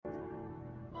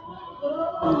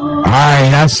All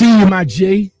right, I see you, my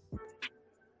G.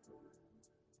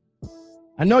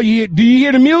 I know you. Do you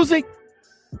hear the music?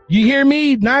 You hear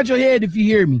me? Nod your head if you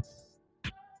hear me.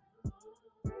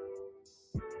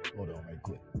 Hold on right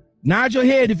quick. Nod your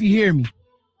head if you hear me.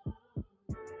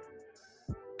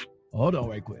 Hold on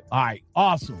right quick. All right,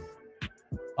 awesome.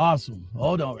 Awesome.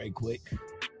 Hold on right quick.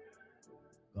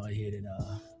 Go ahead and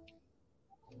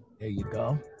there you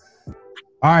go. All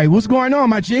right, what's going on,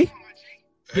 my G?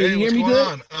 Can you hear me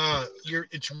good?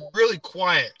 It's really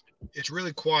quiet. It's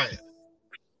really quiet.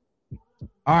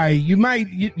 All right, you might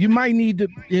need to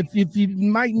if you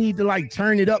might need to like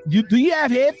turn it up. Do you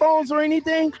have headphones or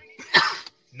anything?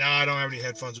 No, I don't have any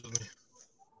headphones with me.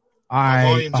 All right,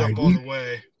 volume's up all the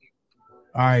way.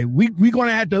 All right, we're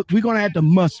gonna have to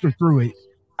muster through it.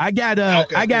 I got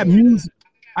cool. music.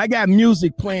 I got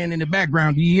music playing in the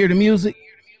background. Do you hear the music?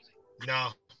 No.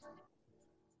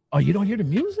 Oh, you don't hear the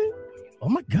music? Oh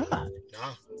my God.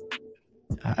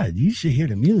 No. You should hear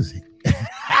the music.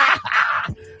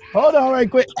 Hold on right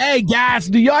quick. Hey guys,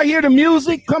 do y'all hear the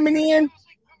music coming in?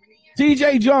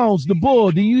 TJ Jones, the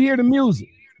Bull, do you hear the music?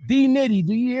 D Nitty,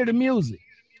 do you hear the music?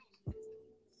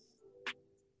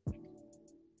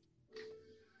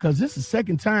 Because this is the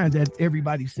second time that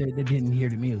everybody said they didn't hear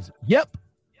the music. Yep.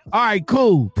 All right,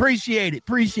 cool. Appreciate it.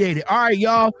 All right,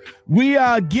 y'all. We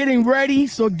are getting ready,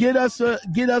 so get us a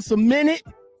minute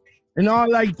and all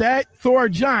like that. Thor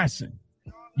Johnson,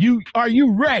 are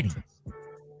you ready?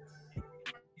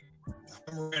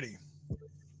 I'm ready.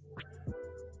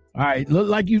 All right, look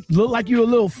like you're a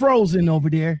little frozen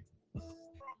over there.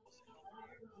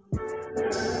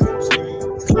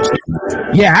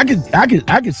 Yeah, I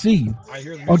can see you. I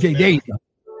hear the music. Okay, there you go.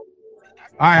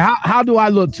 All right, how do I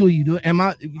look to you?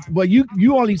 Well,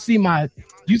 you only see my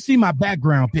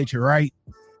background picture, right?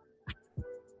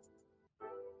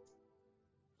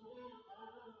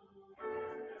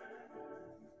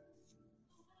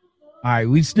 All right,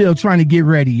 we still trying to get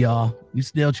ready, y'all. We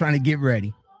still trying to get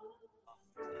ready.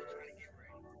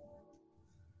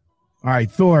 All right,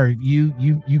 Thor,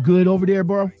 you good over there,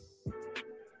 bro?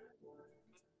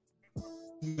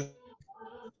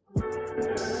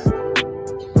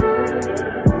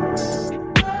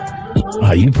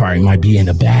 Oh, you probably might be in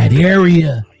a bad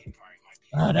area.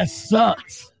 Oh, that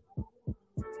sucks.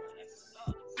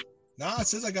 No, it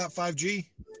says I got 5G.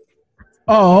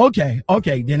 Oh, okay.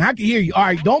 Then I can hear you. All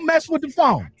right, don't mess with the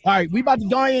phone. All right, we about to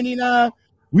go ahead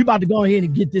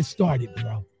and get this started,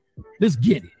 bro. Let's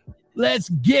get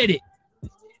it.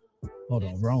 Hold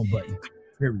on, wrong button.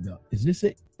 Here we go. Is this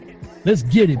it? Let's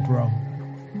get it, bro.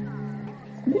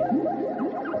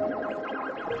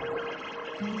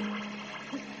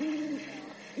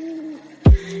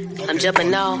 I'm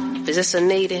jumping off, is this a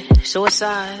needed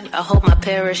suicide? I hope my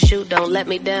parachute don't let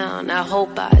me down. I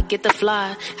hope I get the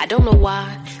fly. I don't know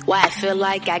why I feel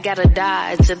like I gotta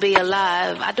die to be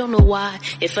alive. I don't know why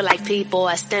it feel like people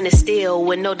are standing still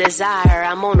with no desire.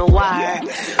 I'm on a wire,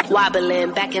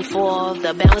 wobbling back and forth,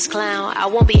 the balance clown. I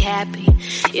won't be happy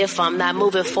if I'm not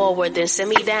moving forward, then send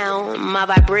me down. My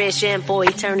vibration for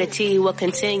eternity will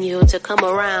continue to come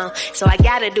around. So I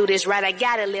gotta do this right, I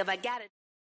gotta live, I gotta.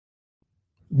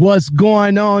 What's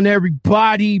going on,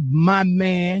 everybody? My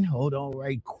man. Hold on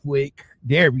right quick.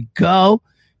 There we go.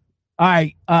 All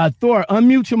right, Thor,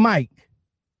 unmute your mic.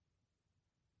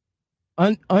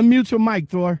 Unmute your mic,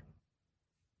 Thor.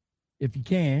 If you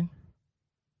can.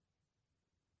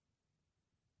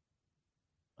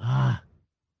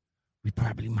 We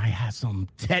probably might have some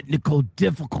technical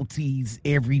difficulties,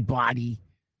 everybody.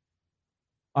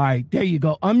 All right, there you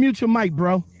go. Unmute your mic,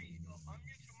 bro.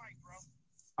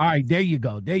 All right, there you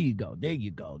go.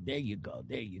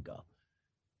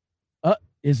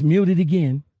 It's muted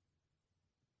again.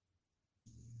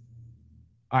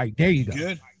 All right, there you go.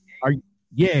 Good?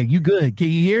 Yeah, you good. Can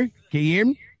you hear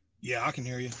me? Yeah, I can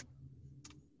hear you.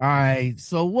 All right,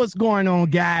 so what's going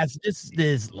on, guys? This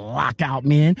is Lockout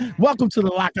Man. Welcome to the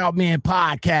Lockout Man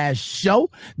podcast show.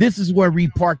 This is where we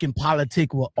park and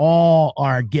politic with all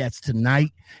our guests tonight.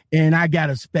 And I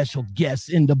got a special guest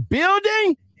in the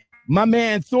building. My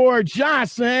man Thor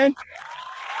Johnson.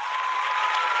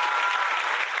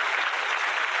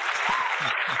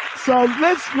 So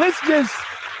let's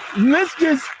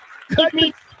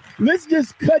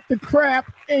just cut the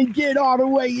crap and get all the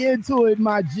way into it,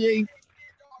 my G.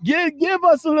 Give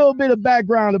us a little bit of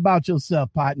background about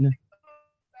yourself, partner.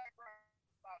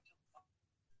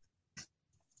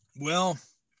 Well,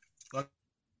 like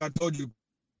I told you,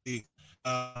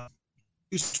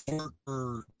 used to work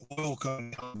for oil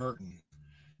company Halliburton,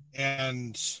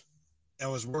 and I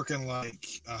was working like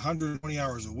 120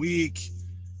 hours a week.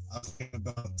 I was making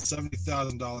about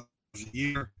 $70,000 a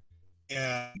year,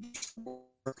 and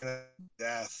working at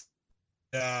death.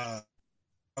 I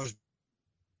was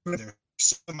there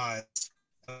semis.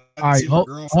 All right, hold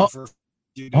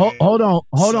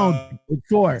on,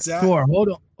 Thor,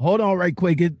 hold on, right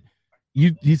quick.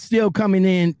 You still coming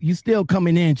in,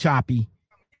 choppy.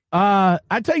 I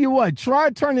tell you what, try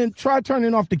turning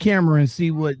off the camera and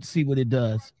see what it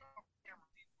does.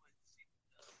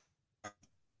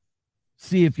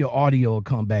 See if your audio will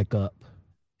come back up.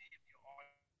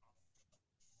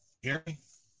 Hear me?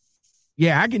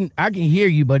 Yeah, I can hear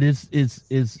you, but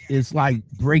it's like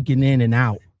breaking in and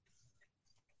out.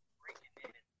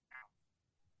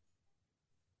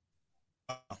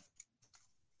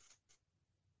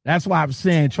 That's why I'm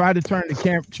saying try to turn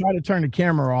the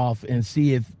camera off and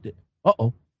see if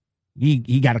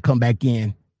he got to come back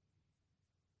in.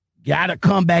 Gotta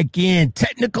come back in.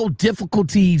 Technical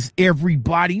difficulties,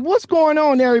 everybody. What's going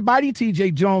on, everybody?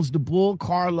 TJ Jones, the Bull,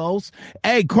 Carlos.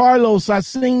 Hey, Carlos, I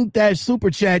seen that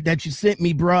super chat that you sent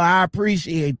me, bro. I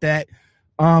appreciate that.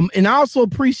 And I also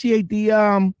appreciate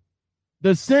the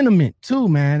sentiment too,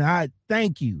 man. I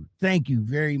thank you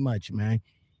very much, man.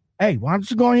 Hey, why don't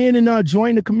you go ahead and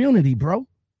join the community, bro?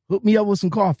 Hook me up with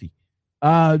some coffee.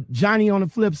 Johnny on the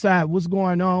flip side, what's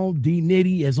going on? D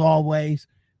Nitty, as always.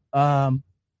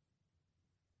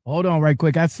 Hold on right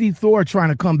quick. I see Thor trying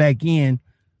to come back in.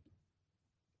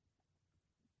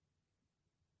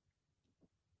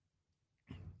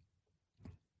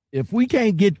 If we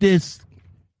can't get this,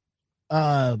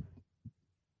 there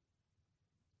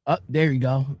you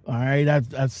go. All right, I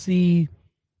see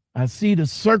the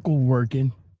circle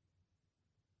working.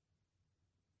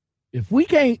 If we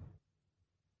can't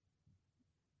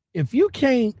get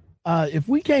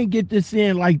this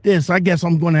in like this, I guess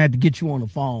I'm going to have to get you on the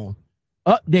phone.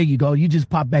 Oh, there you go. You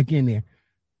just popped back in there.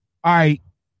 All right.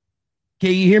 Can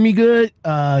you hear me good?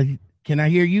 Can I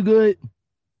hear you good?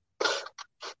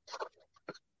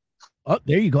 Oh,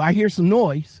 there you go. I hear some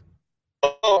noise.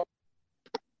 All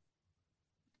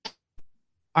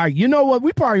right. You know what?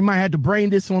 We probably might have to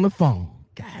bring this on the phone.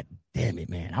 God damn it,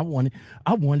 man. I wanted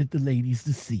the ladies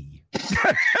to see you.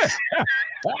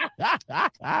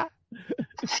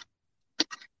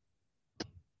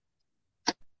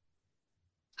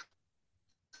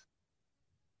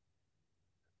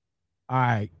 All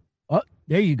right. Oh,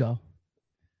 there you go.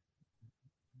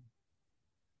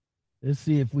 Let's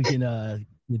see if we can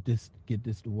get this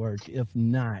to work. If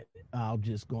not, I'll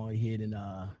just go ahead and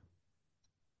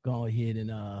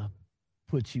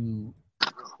put you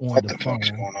on the phone.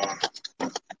 What's going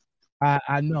on?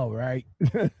 I know, right?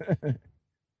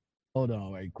 Hold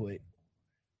on right quick.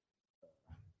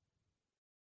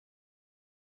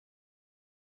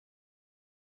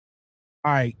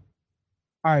 All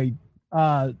right.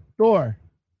 Thor.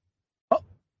 Oh,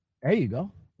 there you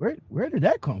go. Where did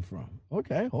that come from?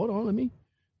 Okay, hold on. Let me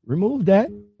remove that.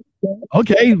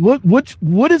 Okay,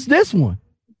 what is this one?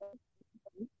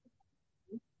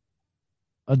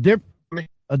 A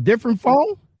different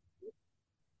phone?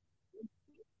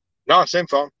 No, same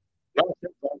phone.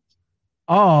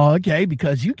 Oh, okay.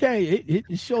 Because you came,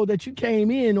 it showed that you came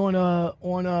in on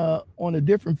a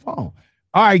different phone.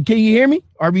 All right, can you hear me?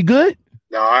 Are we good?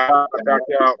 No, I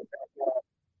backed out.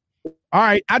 All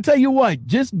right, I tell you what,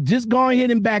 just go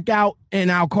ahead and back out,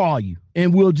 and I'll call you,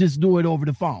 and we'll just do it over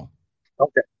the phone.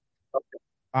 Okay.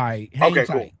 All right, hang tight.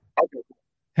 Cool. Okay.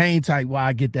 Hang tight while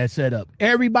I get that set up.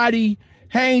 Everybody,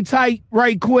 hang tight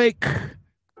right quick.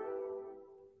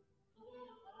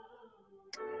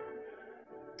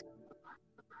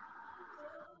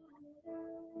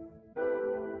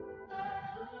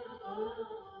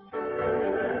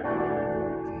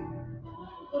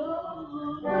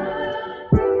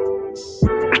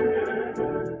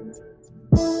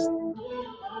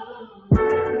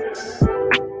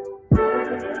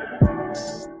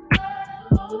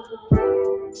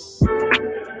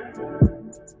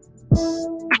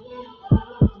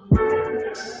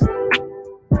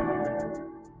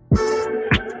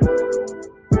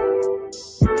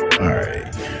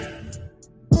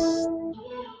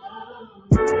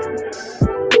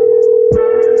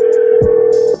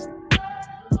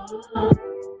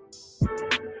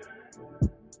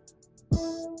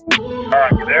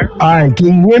 All right, can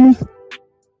you hear me?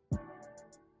 Yeah,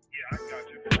 I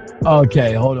got you.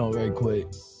 Okay, hold on very quick.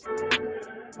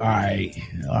 All right,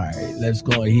 let's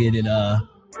go ahead and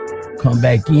come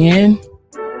back in.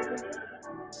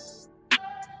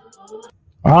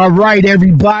 All right,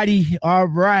 everybody. All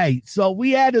right, so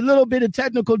we had a little bit of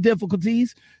technical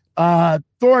difficulties.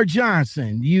 Thor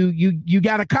Johnson, you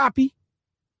got a copy?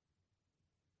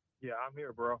 Yeah, I'm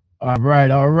here, bro. All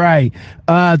right.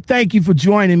 Thank you for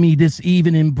joining me this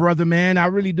evening, brother, man. I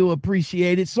really do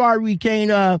appreciate it. Sorry we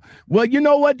can't, well, you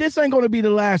know what? This ain't going to be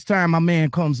the last time my man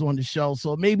comes on the show.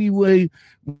 So maybe when,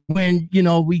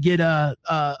 we get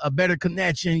a better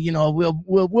connection,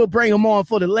 we'll bring him on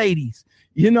for the ladies.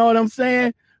 You know what I'm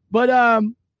saying? But,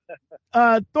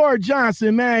 Thor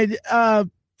Johnson, man,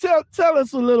 tell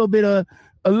us a little bit of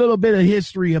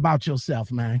history about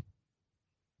yourself, man.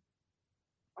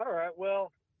 All right.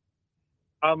 Well,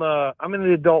 I'm in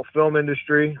the adult film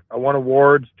industry. I won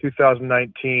awards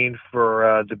 2019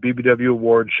 for the BBW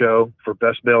Award Show for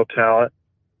Best Male Talent.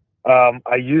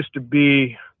 I used to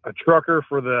be a trucker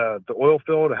for the oil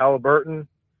field at Halliburton,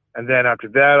 and then after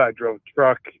that, I drove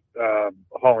truck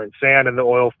hauling sand in the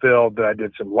oil field. Then I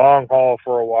did some long haul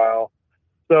for a while.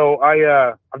 So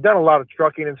I've done a lot of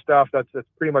trucking and stuff. That's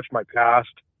pretty much my past.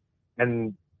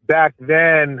 And back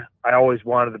then, I always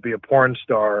wanted to be a porn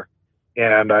star,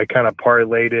 and I kind of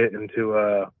parlayed it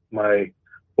into my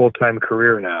full-time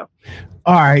career now.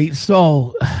 All right,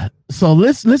 so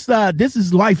let's this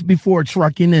is life before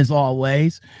trucking, as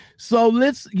always. So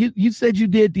you said you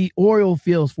did the oil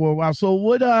fields for a while. So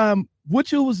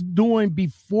what you was doing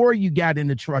before you got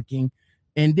into trucking,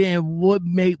 and then what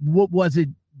was it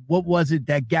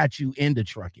that got you into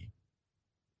trucking?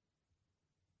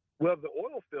 Well, the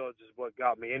oil fields is what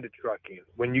got me into trucking.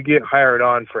 When you get hired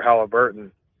on for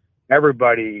Halliburton,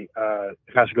 everybody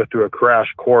has to go through a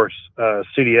crash course,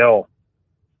 CDL.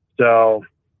 So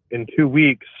in 2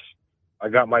 weeks, I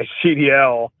got my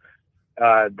CDL.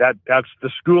 That's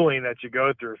the schooling that you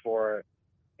go through for it.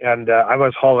 And I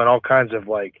was hauling all kinds of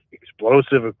like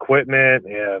explosive equipment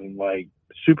and like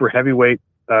super heavyweight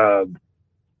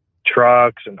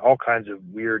trucks and all kinds of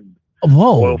weird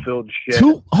oil field shit.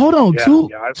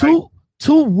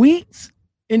 2 weeks?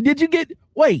 And did you get,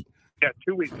 wait. Yeah,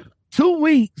 2 weeks. 2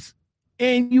 weeks.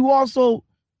 And you also,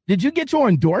 did you get your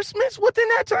endorsements within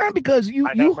that time? Because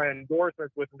I got my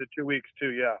endorsements within the 2 weeks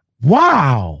too, yeah.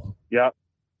 Wow. Yeah.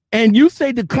 And you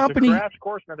say the company, it's a crash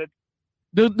course, man.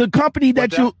 the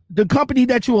company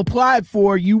that you applied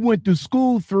for, you went to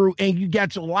school through and you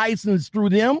got your license through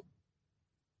them?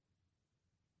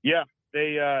 Yeah.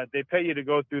 They pay you to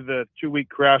go through the 2 week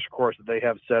crash course that they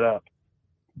have set up.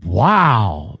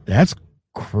 Wow, that's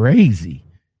crazy.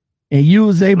 And you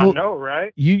was able, I know,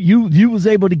 right? You was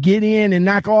able to get in and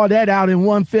knock all that out in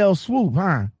one fell swoop,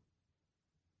 huh?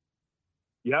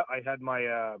 Yeah, I had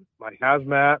my my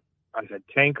hazmat. I had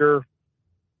tanker.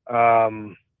 I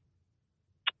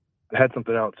had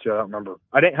something else too. I don't remember.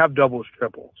 I didn't have doubles,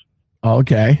 triples.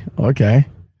 Okay.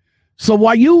 So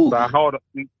while you,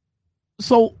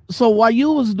 So while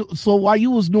you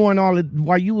was doing all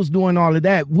of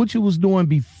that, what you was doing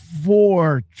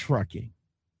before trucking?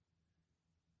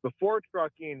 Before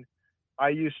trucking, I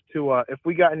used to if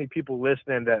we got any people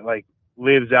listening that like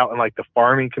lives out in like the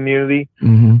farming community,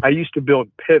 I used to build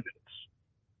pivots,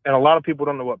 and a lot of people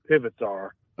don't know what pivots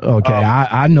are. Okay,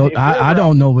 I know. I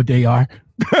don't know what they are.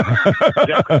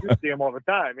 Yeah, you see them all the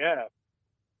time. Yeah.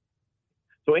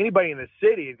 So anybody in the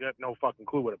city has got no fucking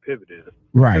clue what a pivot is.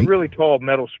 Right. They're really tall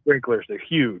metal sprinklers. They're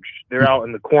huge. They're out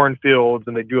in the cornfields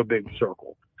and they do a big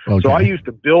circle. Okay. So I used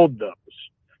to build those.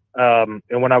 And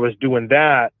when I was doing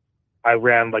that, I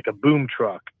ran like a boom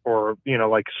truck or,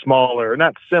 like smaller,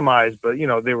 not semis, but,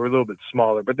 they were a little bit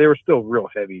smaller, but they were still real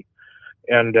heavy.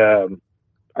 And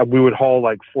we would haul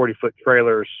like 40-foot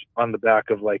trailers on the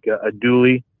back of like a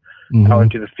dually out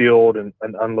into the field and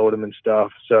unload them and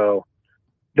stuff. So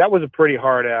that was a pretty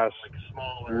hard ass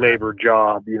labor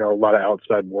job, a lot of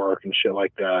outside work and shit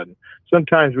like that. And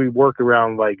sometimes we work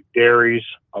around like dairies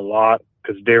a lot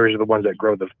because dairies are the ones that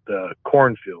grow the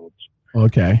cornfields.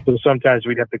 Okay. So sometimes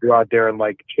we'd have to go out there and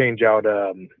like change out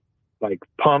like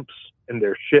pumps in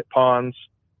their shit ponds,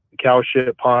 cow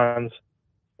shit ponds,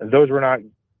 and those were not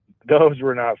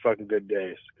fucking good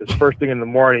days because first thing in the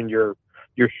morning you're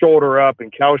shoulder up in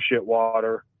cow shit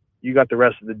water. You got the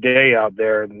rest of the day out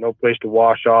there and no place to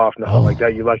wash off, nothing like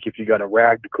that. You're lucky if you got a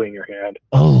rag to clean your hand.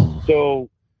 Oh. So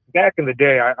back in the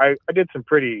day, I did some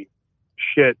pretty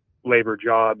shit labor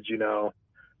jobs,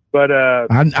 But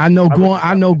I know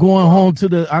going home to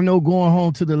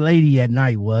the lady at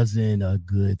night wasn't a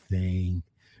good thing.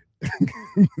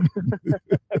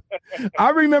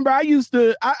 I remember I used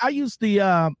to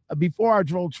before I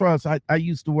drove trucks, I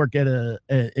used to work at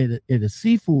a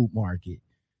seafood market.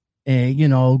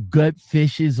 And gut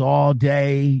fishes all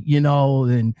day,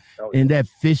 and that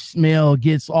fish smell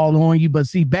gets all on you. But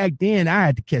see, back then I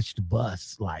had to catch the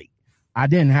bus. Like I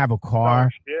didn't have a car.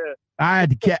 I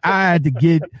had to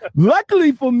get.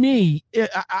 Luckily for me,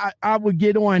 I would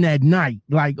get on at night,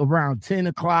 like around 10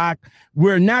 o'clock.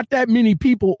 Where not that many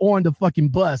people on the fucking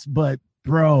bus, but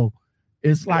bro,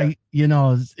 it's like, you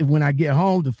know, when I get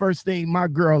home, the first thing my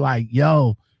girl like,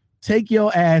 yo, take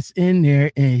your ass in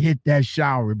there and hit that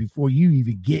shower before you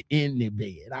even get in the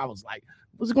bed. I was like,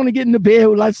 was it going to get in the bed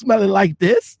like smelling like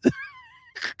this?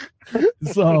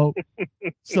 so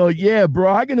yeah,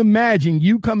 bro, I can imagine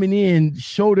you coming in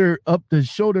shoulder up the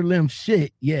shoulder length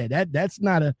shit. Yeah, that's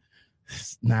not a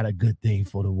good thing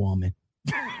for the woman.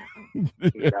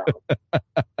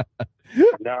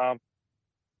 No.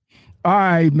 All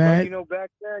right, man. But, you know, back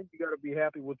then you got to be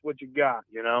happy with what you got,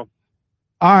 you know.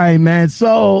 All right, man.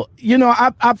 So, you know,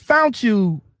 I found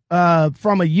you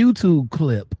from a YouTube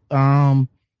clip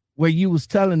where you was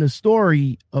telling a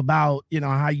story about, you know,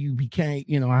 how you became,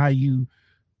 you know, how you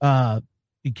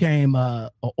became a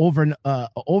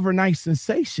overnight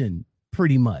sensation,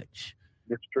 pretty much.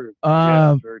 It's true.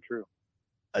 Yeah, it's very true.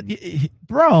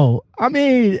 Bro, I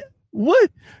mean,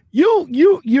 what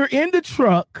you're in the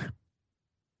truck.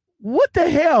 What the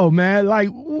hell, man? Like,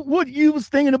 what you was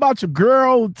thinking about your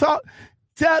girl? Tell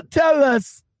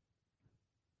us,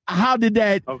 how did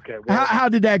that? Okay. Well, how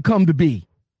did that come to be?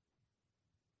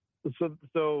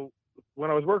 So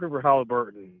when I was working for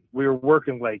Halliburton, we were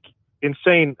working like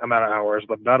insane amount of hours,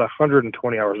 about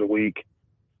 120 hours a week,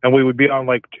 and we would be on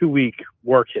like 2-week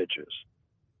work hitches.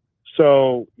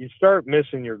 So you start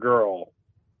missing your girl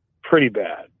pretty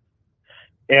bad,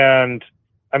 and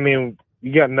I mean,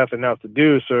 you got nothing else to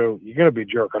do, so you're gonna be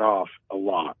jerking off a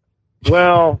lot.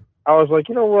 Well, I was like,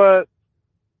 you know what?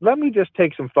 Let me just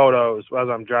take some photos as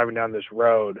I'm driving down this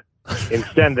road and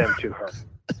send them to her.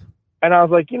 And I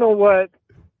was like, you know what?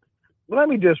 Let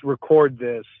me just record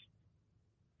this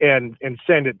and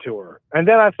send it to her. And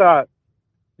then I thought,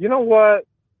 you know what?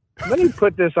 Let me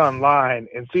put this online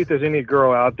and see if there's any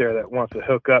girl out there that wants to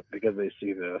hook up because they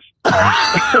see this.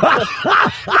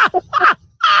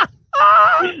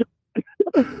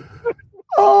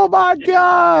 Oh my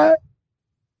God.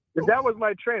 That was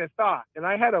my train of thought. And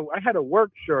I had a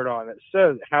work shirt on that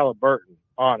says Halliburton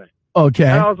on it. Okay.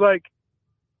 And I was like,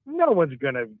 no one's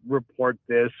going to report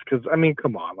this because, I mean,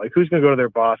 come on. Like, who's going to go to their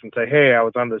boss and say, hey, I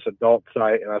was on this adult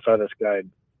site and I saw this guy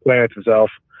playing with himself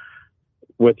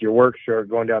with your work shirt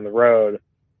going down the road.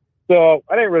 So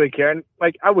I didn't really care. And,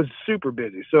 like, I was super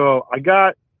busy. So I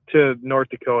got to North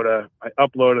Dakota. I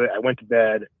uploaded it. I went to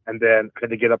bed. And then I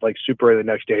had to get up, like, super early the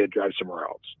next day to drive somewhere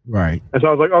else. Right. And so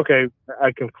I was like, okay,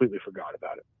 I completely forgot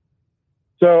about it.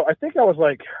 So I think I was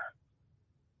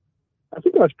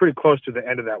pretty close to the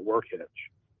end of that work hitch.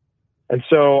 And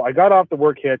so I got off the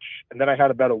work hitch, and then I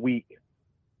had about a week.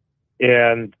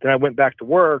 And then I went back to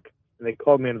work, and they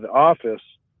called me into the office,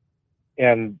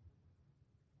 and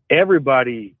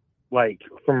everybody, like,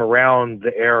 from around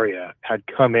the area had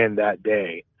come in that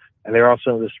day. And they were all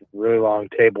sitting at this really long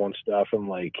table and stuff, and,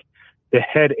 like, the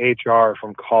head HR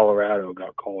from Colorado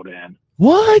got called in.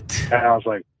 What? And I was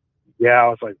like,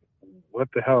 what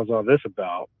the hell is all this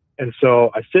about? And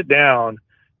so I sit down,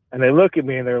 and they look at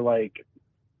me, and they're like,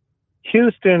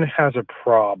 Houston has a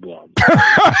problem. And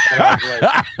I was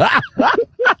like,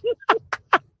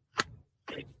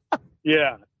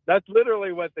 yeah, that's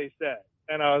literally what they said.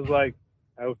 And I was like,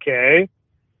 okay.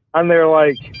 And they're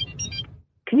like,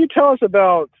 can you tell us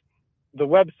about the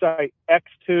website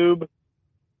XTube?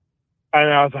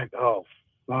 And I was like, oh,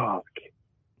 fuck.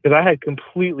 Because I had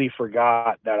completely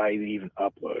forgot that I even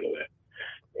uploaded it.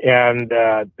 And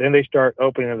then they start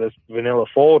opening this vanilla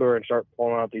folder and start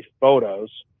pulling out these photos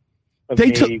of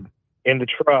me in the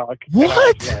truck.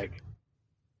 What? Like,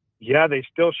 yeah, they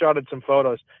still shotted some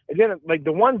photos. Again, like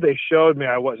the ones they showed me,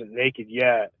 I wasn't naked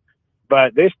yet,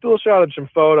 but they still shotted some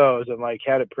photos and like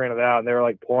had it printed out, and they were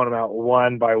like pulling them out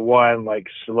one by one, like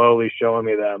slowly showing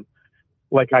me them.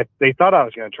 Like they thought I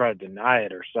was going to try to deny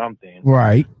it or something.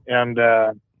 Right. And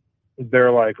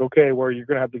they're like, okay, well, you're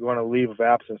going to have to go on a leave of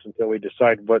absence until we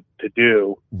decide what to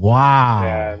do.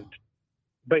 Wow.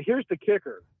 But here's the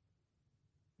kicker.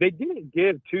 They didn't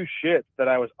give two shits that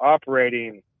I was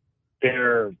operating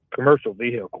their commercial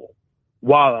vehicle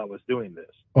while I was doing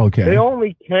this. Okay. They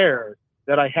only cared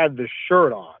that I had the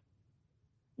shirt on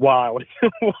while I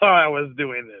was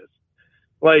doing this.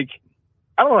 Like,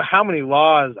 I don't know how many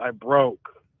laws I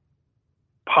broke,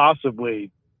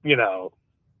 possibly, you know,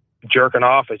 jerking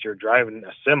off as you're driving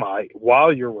a semi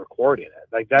while you're recording it.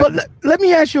 Like that. But let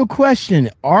me ask you a question.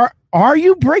 Are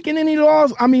you breaking any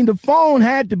laws? I mean, the phone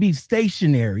had to be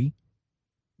stationary,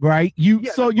 right? You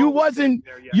didn't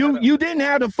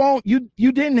have the phone. You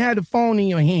didn't have the phone in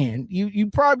your hand. You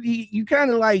probably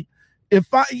kind of like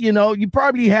if I, you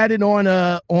probably had it on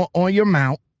your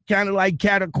mount, kind of like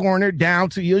cat a corner down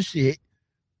to your shit.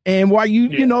 And while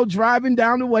you driving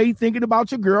down the way, thinking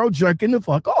about your girl jerking the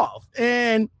fuck off.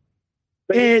 And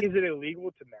is it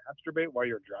illegal to masturbate while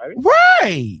you're driving?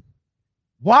 Right.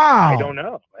 Wow. I don't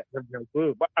know. I have no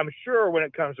clue. But I'm sure when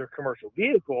it comes to a commercial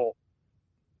vehicle,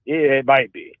 it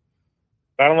might be.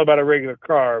 I don't know about a regular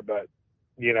car, but,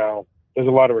 there's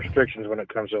a lot of restrictions when it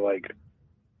comes to, like,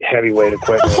 heavyweight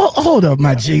equipment. Hold up,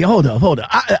 my G. Hold up.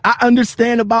 I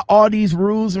understand about all these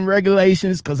rules and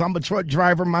regulations because I'm a truck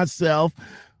driver myself.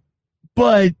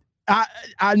 But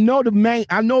I know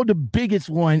the biggest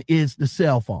one is the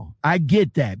cell phone. I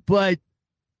get that. But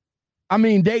I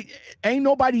mean, they ain't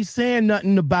nobody saying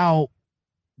nothing about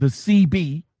the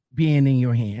CB being in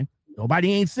your hand.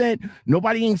 Nobody ain't saying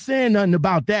nothing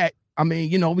about that. I mean,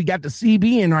 we got the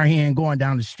CB in our hand going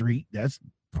down the street. That's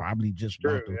probably just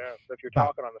true. So if you're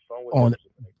talking on the phone with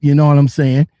you know what I'm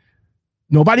saying?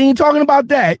 Nobody ain't talking about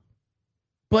that.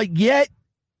 But yet,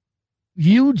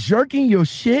 you jerking your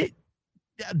shit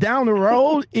down the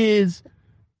road is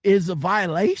a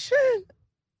violation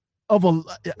of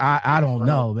I don't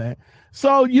know, man.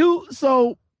 So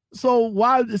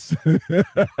why this?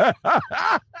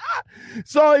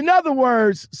 So in other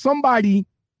words, somebody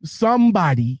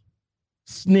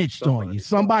snitched on you.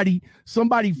 Somebody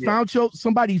found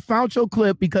your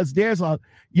clip because there's I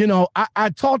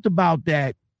talked about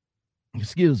that.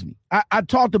 Excuse me. I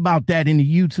talked about that in the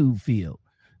YouTube field.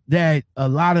 That a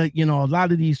lot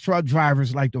of these truck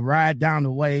drivers like to ride down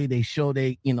the way. They show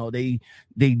they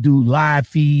do live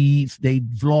feeds, they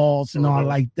vlogs and all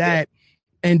like that.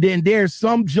 And then there's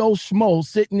some Joe Schmo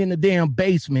sitting in the damn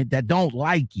basement that don't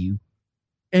like you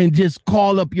and just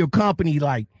call up your company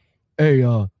like, hey,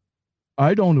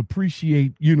 I don't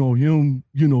appreciate, him,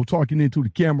 talking into the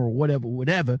camera or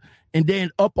whatever. And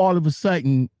then up all of a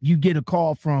sudden you get a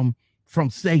call from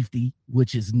safety,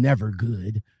 which is never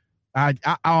good. I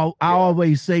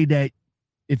always say that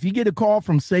if you get a call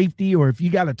from safety or if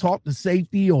you got to talk to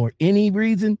safety or any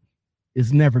reason,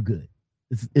 it's never good.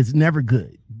 It's never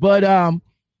good.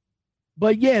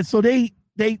 But yeah, so they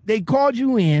called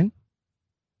you in.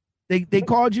 They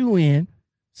called you in,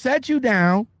 sat you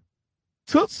down,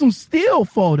 took some still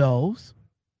photos.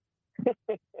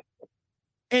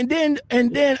 and then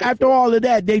after all of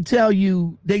that, they tell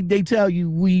you we're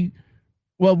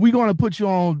going to put you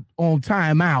on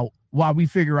timeout while we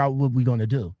figure out what we're going to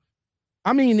do.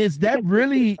 I mean, was that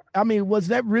really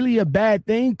a bad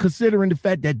thing considering the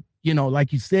fact that,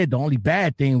 like you said, the only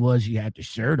bad thing was you had the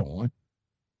shirt on.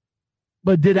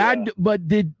 But did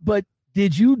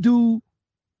you do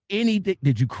anything?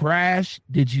 Did you crash?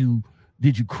 Did you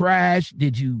crash?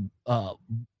 Did you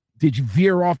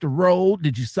veer off the road?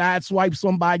 Did you sideswipe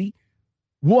somebody?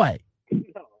 What? No,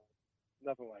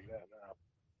 nothing like that.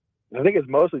 No. I think it's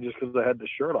mostly just because I had the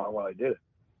shirt on while I did it.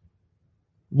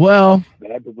 Well,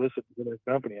 bad publicity for their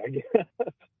company, I guess.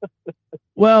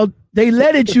 Well, they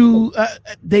let it you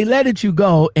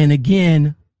go, and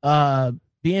again,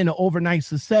 being an overnight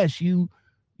success, you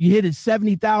hit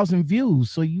 70,000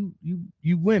 views, so you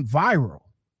went viral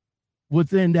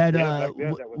within that. That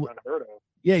was unheard of.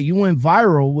 Yeah, you went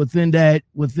viral within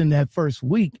that first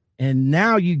week, and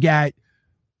now you got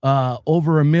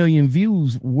over 1 million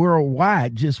views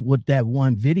worldwide just with that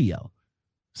one video.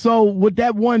 So with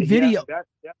that one video,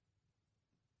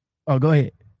 oh, go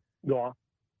ahead. Go on.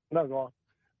 No, go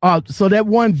on. So that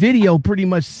one video pretty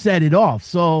much set it off.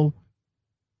 So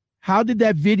how did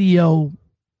that video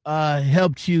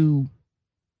help you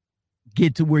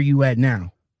get to where you at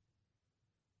now?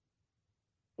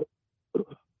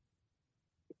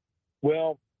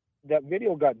 Well, that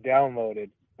video got downloaded,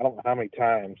 I don't know how many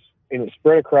times, and it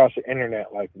spread across the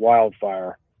internet like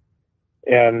wildfire.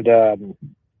 And on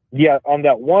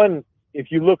that one,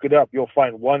 if you look it up, you'll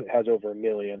find one that has over 1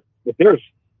 million. But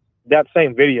that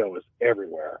same video is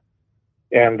everywhere.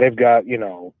 And they've got,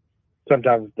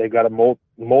 sometimes they've got a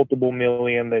multiple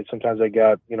million. Sometimes they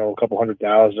got, a couple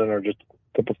 100,000 or just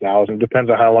a couple thousand.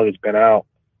 Depends on how long it's been out.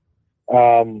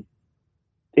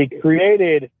 It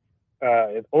created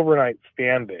an overnight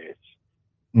fan base.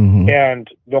 Mm-hmm. And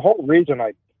the whole reason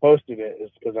I posted it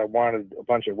is because I wanted a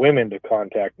bunch of women to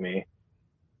contact me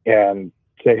and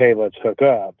say, hey, let's hook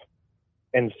up.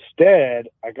 Instead,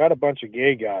 I got a bunch of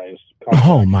gay guys.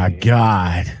 Oh my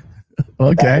God.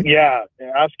 Okay. Yeah.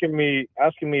 Asking me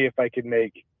if I could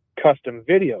make custom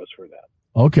videos for them.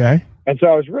 Okay. And so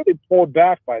I was really pulled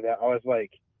back by that. I was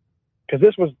like, because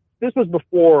this was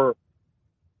before,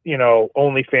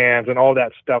 OnlyFans and all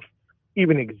that stuff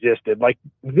even existed. Like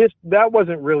that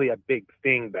wasn't really a big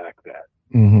thing back then.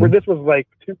 Mm-hmm. Where this was like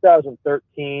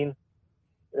 2013.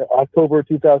 October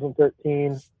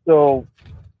 2013. So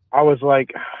I was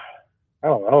like, I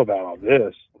don't know about all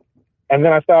this. And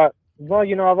then I thought, well,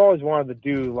 you know, I've always wanted to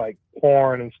do like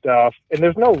porn and stuff, and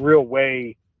there's no real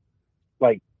way,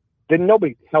 like, then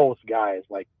nobody tells guys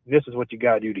like this is what you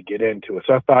got to do to get into it.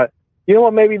 So I thought, you know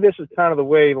what, maybe this is kind of the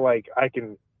way, like I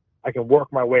can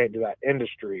work my way into that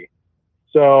industry.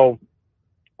 So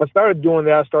I started doing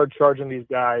that. I started charging these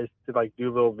guys to like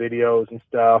do little videos and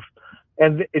stuff,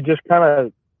 and it just kind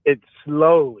of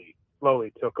slowly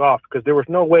took off because there was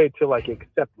no way to like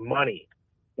accept money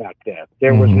back then.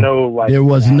 There was no like there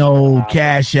was no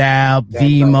Cash App,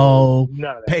 Venmo,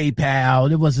 PayPal.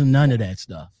 There wasn't none of that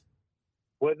stuff.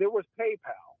 Well, there was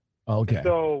PayPal. Okay. And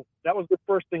so that was the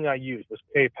first thing I used was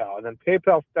PayPal, and then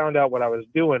PayPal found out what I was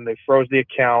doing. They froze the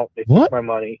account. They took my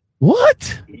money.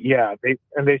 What? Yeah. They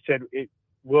said it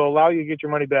will allow you to get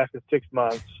your money back in 6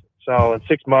 months. So in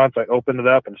 6 months, I opened it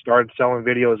up and started selling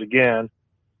videos again.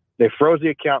 They froze the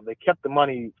account. They kept the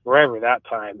money forever that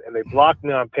time, and they blocked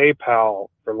me on PayPal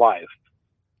for life.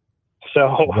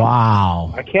 So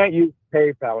wow, I can't use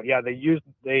PayPal. Yeah,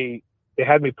 they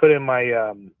had me put in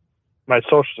my my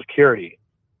Social Security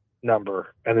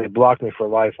number, and they blocked me for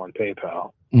life on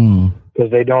PayPal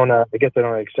because they don't. I guess they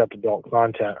don't accept adult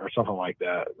content or something like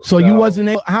that. So you wasn't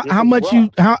able, how much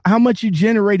you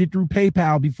generated through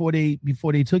PayPal before they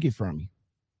took it from you?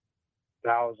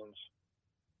 Thousands.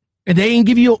 And they didn't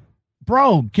give you,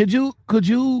 bro. Could you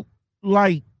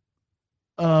like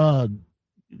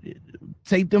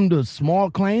take them to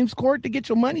small claims court to get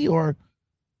your money, or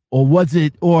was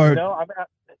it, or no?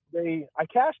 I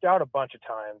cashed out a bunch of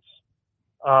times.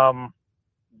 I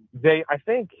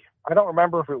think, I don't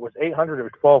remember if it was $800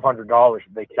 or $1,200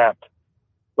 they kept,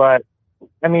 but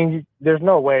I mean, there's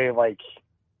no way, like,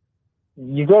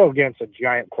 you go against a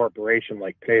giant corporation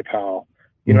like PayPal,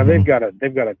 you know, they've got a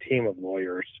team of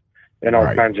lawyers and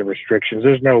all kinds of restrictions.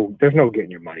 There's no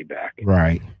getting your money back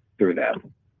through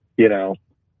them, you know?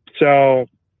 So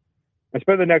I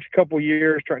spent the next couple of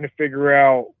years trying to figure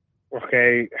out,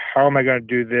 okay, how am I going to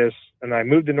do this? And I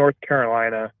moved to North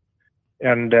Carolina,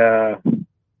 and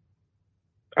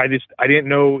I didn't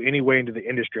know any way into the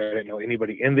industry. I didn't know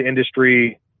anybody in the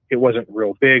industry. It wasn't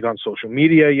real big on social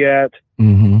media yet.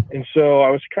 And so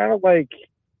I was kind of like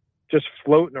just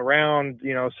floating around,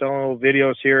 you know, selling little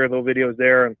videos here, little videos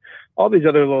there, and all these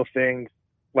other little things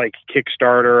like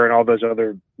Kickstarter and all those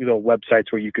other, you know,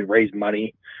 websites where you could raise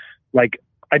money. Like,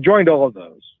 I joined all of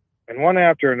those, and one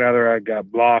after another, I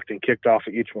got blocked and kicked off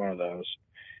of each one of those.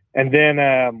 And then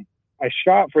I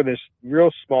shot for this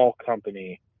real small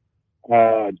company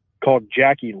called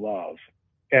Jackie Love,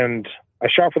 and I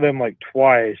shot for them like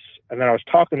twice. And then I was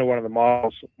talking to one of the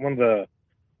models, one of the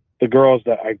girls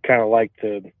that I kind of liked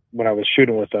when I was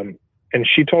shooting with them, and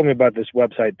she told me about this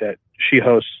website that she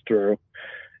hosts through.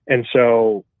 And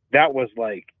so that was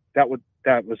a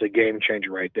game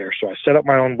changer right there. So I set up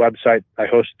my own website. I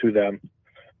host through them.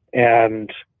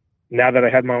 And now that I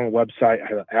had my own website, I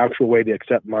had an actual way to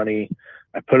accept money.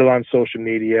 I put it on social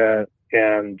media,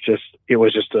 and it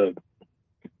was just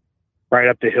right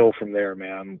up the hill from there,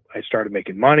 man. I started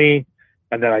making money,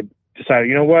 and then I decided,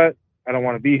 you know what? I don't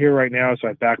want to be here right now. So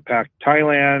I backpacked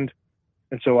Thailand.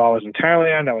 And so while I was in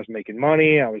Thailand, I was making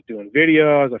money. I was doing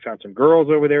videos. I found some girls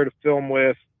over there to film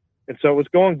with. And so it was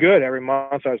going good. Every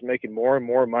month I was making more and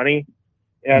more money,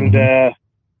 and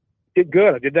did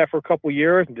good. I did that for a couple of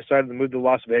years and decided to move to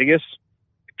Las Vegas.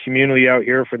 The community out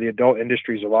here for the adult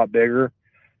industry is a lot bigger.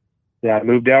 Yeah, I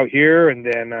moved out here, and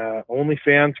then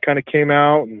OnlyFans kind of came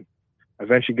out, and I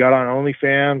eventually got on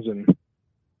OnlyFans, and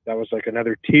that was like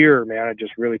another tier, man. It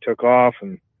just really took off,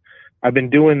 and I've been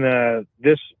doing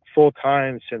this full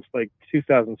time since like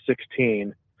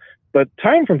 2016. But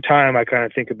time from time, I kind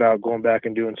of think about going back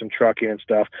and doing some trucking and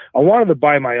stuff. I wanted to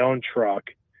buy my own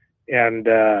truck and,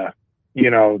 you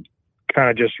know, kind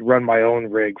of just run my own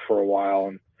rig for a while.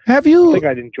 And I think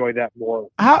I'd enjoy that more.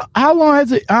 How long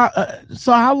has it?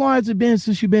 So how long has it been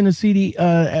since you've been a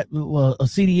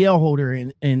CDL holder?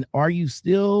 And are you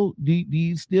still? Do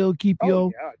you still keep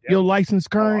your license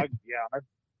current?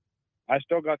 I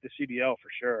still got the CDL for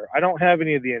sure. I don't have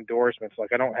any of the endorsements.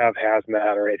 Like, I don't have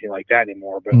hazmat or anything like that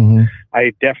anymore, but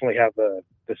I definitely have the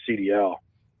CDL.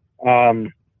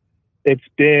 It's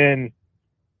been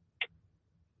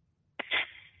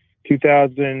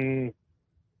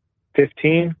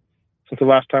 2015 since the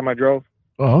last time I drove.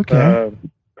 Oh, okay.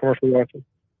 Commercial license.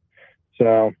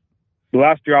 So the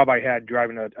last job I had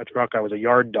driving a truck, I was a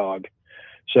yard dog.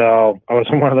 So I was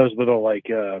in one of those little, like,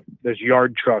 those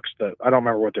yard trucks that I don't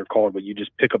remember what they're called, but you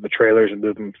just pick up the trailers and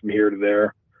move them from here to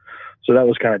there. So that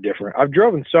was kind of different. I've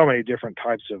driven so many different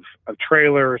types of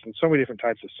trailers and so many different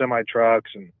types of semi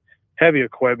trucks and heavy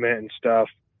equipment and stuff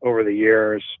over the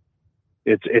years.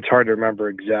 It's hard to remember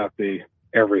exactly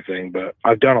everything, but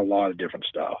I've done a lot of different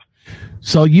stuff.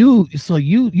 So you've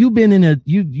been in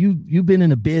you've been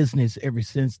in a business ever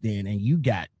since then, and you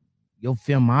got your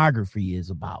filmography is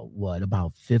about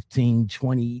 15,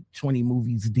 20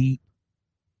 movies deep.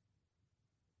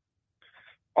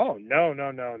 Oh, no.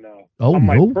 Oh, On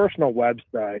my no. personal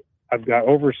website, I've got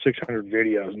over 600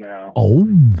 videos now. Oh.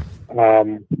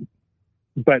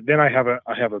 But then I have a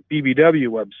BBW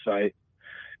website,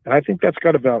 and I think that's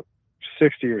got about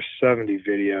 60 or 70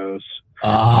 videos.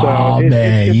 Oh, so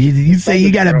man. You say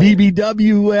you got a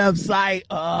BBW website.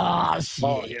 Oh, shit.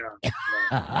 Oh, yeah.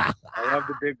 I love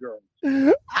the big girls.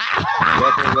 Definitely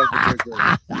love the big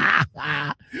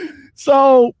girls.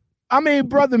 So, I mean,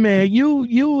 brother, man,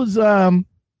 you was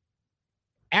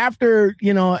after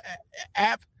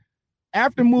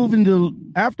moving to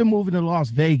Las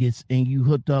Vegas, and you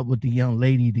hooked up with the young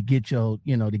lady to get your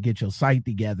site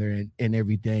together and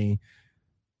everything.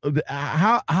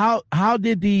 How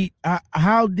did the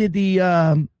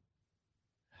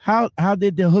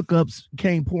hookups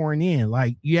came pouring in?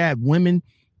 Like, you had women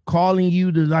calling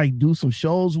you to like do some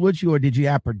shows with you, or did you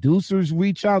have producers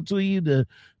reach out to you to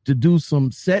do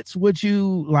some sets with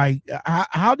you? Like,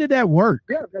 how did that work?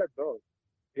 Yeah,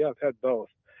 I've had both.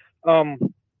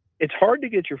 It's hard to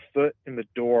get your foot in the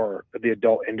door of the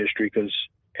adult industry because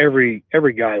every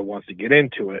guy wants to get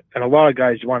into it, and a lot of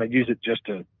guys want to use it just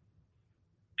to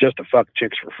fuck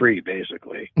chicks for free,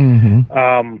 basically.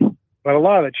 Mm-hmm. But a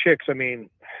lot of the chicks, I mean,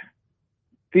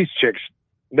 these chicks,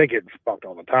 they get fucked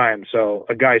all the time. So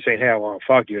a guy saying, "Hey, I want to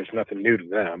fuck you," is nothing new to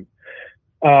them.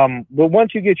 But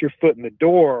once you get your foot in the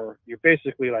door, you're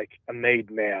basically like a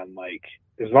made man. Like,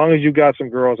 as long as you got some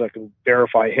girls that can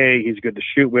verify, hey, he's good to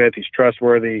shoot with, he's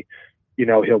trustworthy,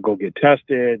 he'll go get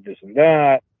tested, this and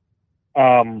that.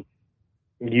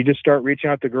 You just start reaching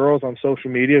out to girls on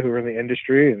social media who are in the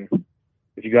industry, and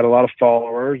if you got a lot of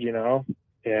followers,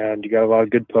 and you got a lot of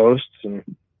good posts, and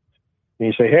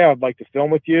you say, hey, I'd like to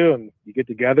film with you, and you get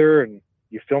together and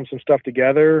you film some stuff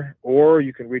together, or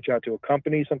you can reach out to a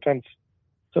company. Sometimes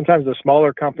the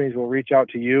smaller companies will reach out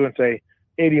to you and say,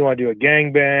 hey, do you want to do a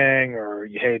gangbang? Or,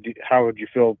 hey, how would you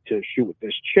feel to shoot with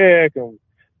this chick? And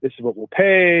this is what we'll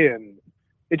pay. And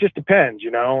it just depends,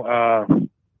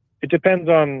 it depends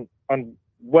on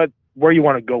where you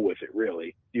want to go with it,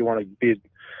 really. Do you want to be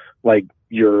like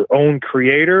your own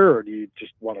creator, or do you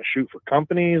just want to shoot for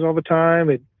companies all the time?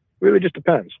 It really just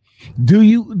depends.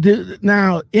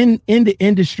 Now in the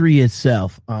industry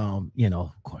itself, of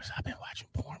course I've been watching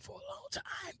porn for a long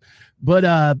time, but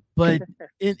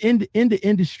in the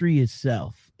industry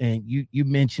itself, and you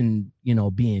mentioned,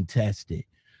 being tested.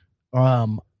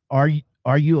 Are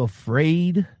you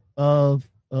afraid of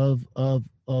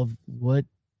what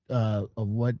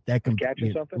that can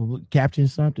capture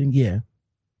something? Yeah.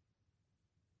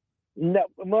 No,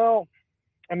 well,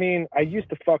 I mean, I used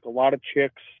to fuck a lot of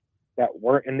chicks that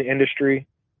weren't in the industry,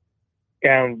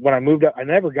 and when I moved up, I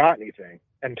never got anything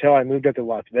until I moved up to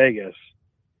Las Vegas,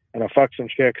 and I fucked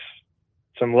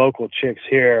some local chicks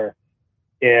here,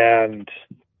 and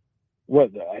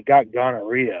I got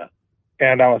gonorrhea,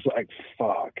 and I was like,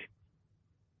 fuck.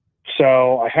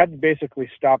 So I had to basically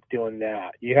stop doing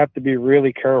that. You have to be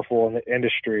really careful in the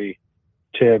industry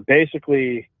to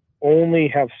basically only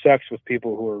have sex with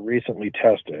people who are recently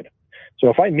tested. So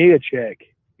if I meet a chick,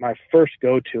 my first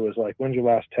go-to is like, when's your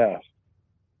last test?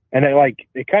 And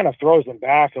it kind of throws them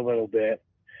back a little bit.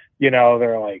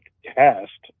 They're like,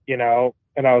 test, and I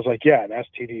was like, yeah, an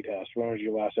STD test. When was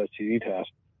your last STD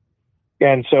test?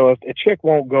 And so if a chick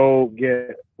won't go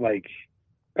get like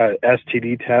a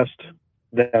STD test,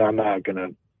 then I'm not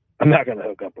gonna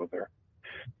hook up with her.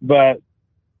 But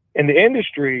in the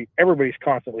industry, everybody's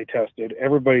constantly tested.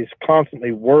 Everybody's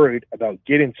constantly worried about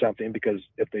getting something, because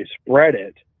if they spread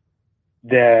it,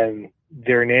 then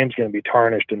their name's going to be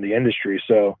tarnished in the industry.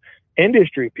 So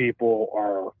industry people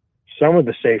are some of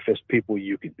the safest people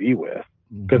you could be with,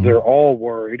 because they're all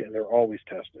worried and they're always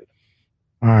tested.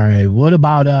 All right. What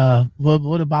about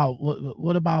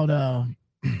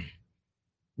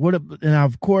and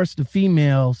of course the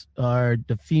females are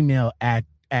the female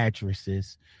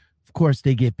actresses. Of course,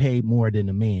 they get paid more than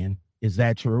a man. Is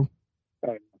that true?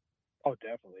 Oh,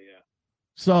 definitely, yeah.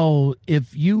 So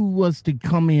if you was to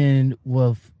come in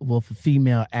with a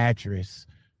female actress,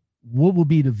 what would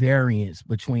be the variance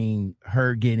between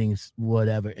her getting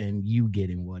whatever and you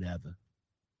getting whatever?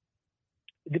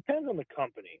 It depends on the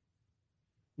company.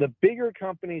 The bigger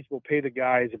companies will pay the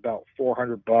guys about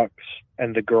 $400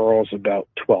 and the girls about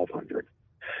 $1,200.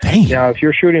 Damn. Now, if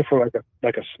you're shooting for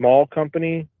like a small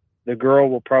company, the girl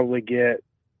will probably get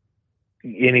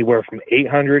anywhere from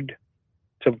 800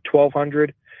 to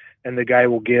 1,200, and the guy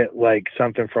will get like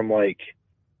something from like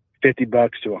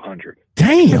 $50 to 100.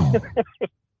 Damn. So,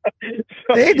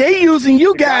 they using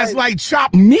you guys like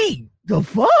chopped meat. The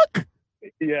fuck?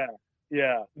 Yeah.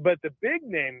 But the big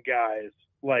name guys,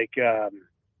 like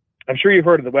I'm sure you've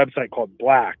heard of the website called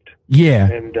Blacked. Yeah.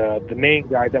 And the main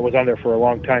guy that was on there for a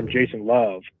long time, Jason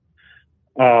Love,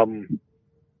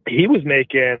 he was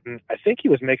making, I think he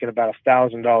was making about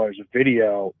 $1,000 a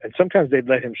video, and sometimes they'd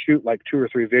let him shoot like 2 or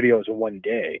 3 videos in one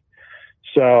day.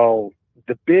 So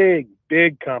the big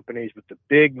companies with the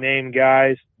big name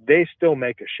guys, they still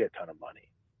make a shit ton of money.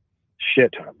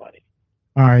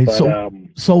 All right. But,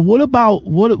 so what about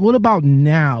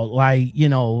now? Like, you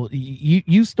know,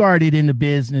 you started in the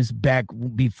business back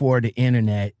before the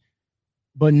internet,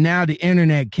 but now the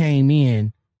internet came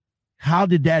in. How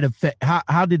did that affect?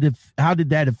 How did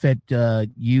that affect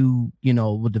you? You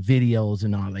know, with the videos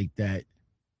and all like that.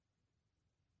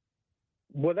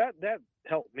 Well, that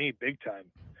helped me big time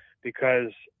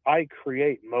because I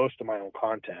create most of my own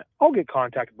content. I'll get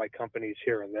contacted by companies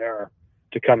here and there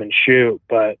to come and shoot,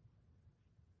 but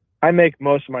I make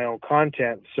most of my own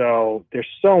content. So there's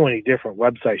so many different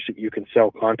websites that you can sell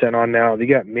content on now. They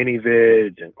got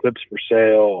ManyVids and Clips for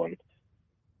Sale and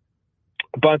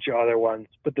a bunch of other ones,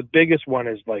 but the biggest one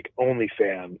is like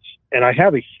OnlyFans, and I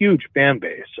have a huge fan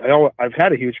base. I've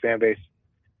had a huge fan base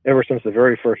ever since the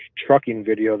very first trucking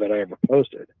video that I ever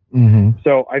posted. Mm-hmm.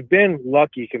 So I've been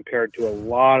lucky compared to a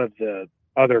lot of the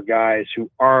other guys who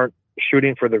aren't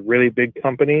shooting for the really big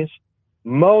companies.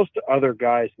 Most other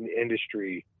guys in the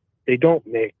industry, they don't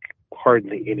make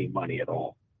hardly any money at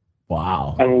all.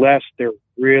 Wow. Unless they're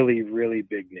really, really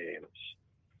big names,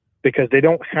 because they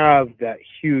don't have that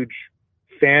huge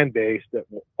fan base that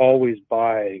will always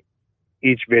buy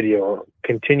each video or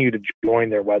continue to join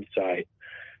their website.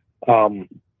 So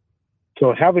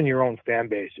having your own fan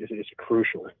base is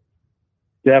crucial.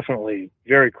 Definitely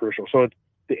very crucial. So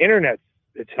the internet,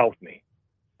 it's helped me.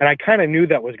 And I kind of knew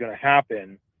that was going to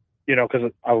happen, you know,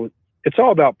 because it's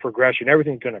all about progression.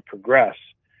 Everything's going to progress.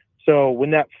 So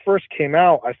when that first came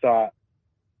out, I thought,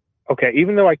 okay,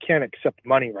 even though I can't accept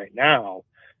money right now,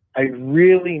 I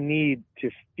really need to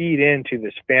feed into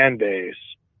this fan base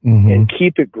and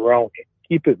keep it growing,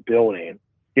 keep it building.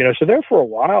 You know, so there for a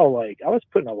while, like I was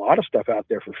putting a lot of stuff out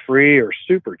there for free or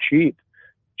super cheap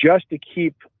just to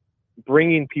keep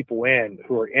bringing people in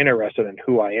who are interested in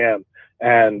who I am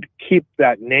and keep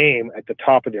that name at the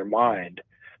top of their mind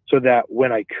so that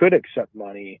when I could accept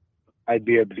money, I'd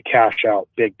be able to cash out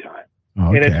big time.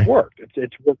 Okay. And it's worked.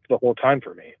 It's worked the whole time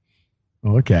for me.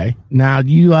 Okay. Now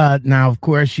now of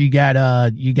course you got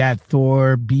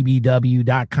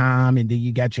ThorBBW.com, and then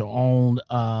you got your own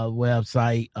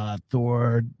website,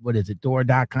 Thor, what is it,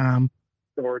 Thor.com?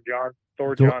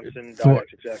 ThorJohnson.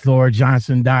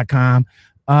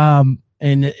 ThorJohnson.com.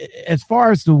 And as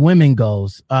far as the women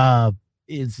goes,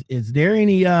 is there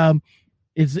any well,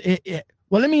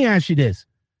 let me ask you this.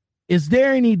 Is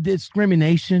there any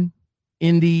discrimination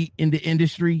in the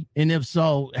industry, and if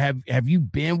so, have you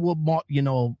been with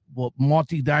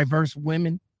multi-diverse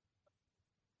women?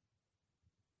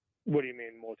 What do you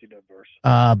mean multi-diverse?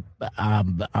 I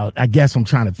guess I'm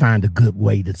trying to find a good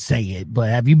way to say it, but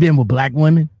have you been with black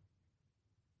women?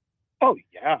 Oh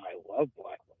yeah, I love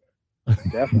black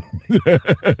women. Definitely.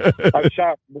 I've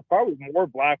shot probably more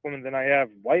black women than I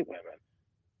have white women.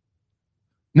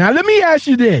 Now let me ask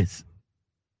you this.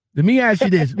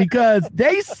 Because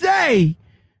they say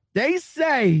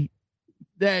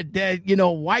that you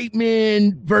know, white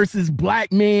men versus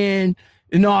black men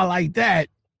and all like that.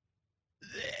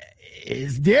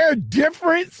 Is there a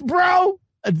difference, bro?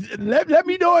 Let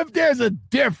me know if there's a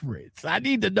difference. I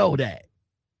need to know that.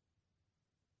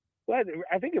 Well,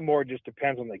 I think it more just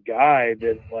depends on the guy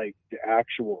than like the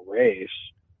actual race,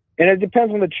 and it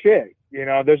depends on the chick. You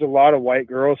know, there's a lot of white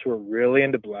girls who are really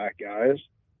into black guys.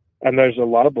 And there's a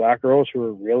lot of black girls who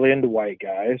are really into white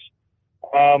guys.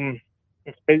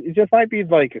 It just might be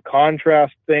like a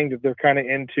contrast thing that they're kind of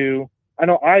into. I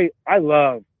know I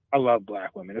love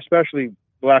black women, especially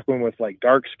black women with like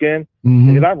dark skin,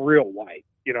 because I'm real white.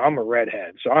 You know, I'm a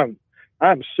redhead, so I'm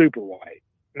super white.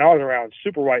 And I was around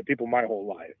super white people my whole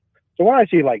life. So when I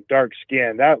see like dark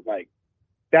skin, that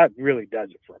really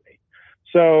does it for me.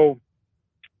 So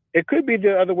it could be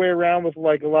the other way around with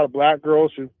like a lot of black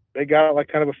girls who they got like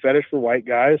kind of a fetish for white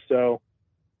guys. So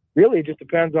really it just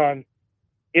depends on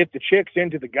if the chick's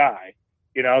into the guy,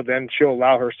 you know, then she'll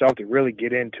allow herself to really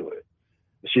get into it.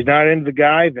 If she's not into the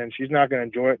guy, then she's not going to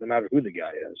enjoy it no matter who the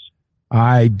guy is. All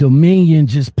right, Dominion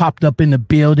just popped up in the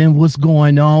building. What's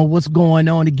going on? What's going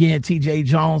on again? TJ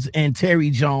Jones and Terry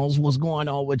Jones. What's going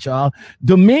on with y'all?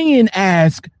 Dominion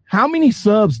asks, how many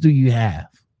subs do you have?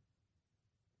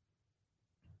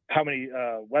 How many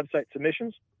website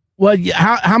submissions? Well,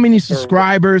 yeah, how many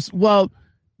subscribers? Well,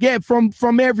 yeah,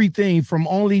 from everything, from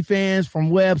OnlyFans,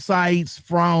 from websites,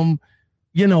 from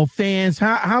fans.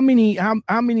 How many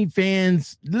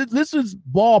fans? Let's just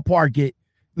ballpark it.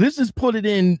 Let's just put it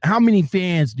in. How many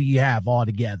fans do you have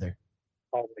altogether?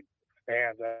 All the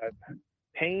fans,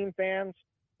 paying fans.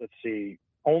 Let's see.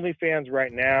 OnlyFans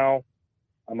right now.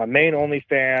 On my main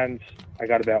OnlyFans, I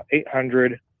got about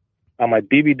 800. On my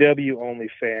BBW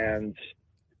OnlyFans,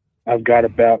 I've got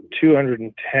about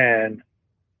 210.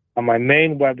 On my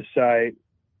main website,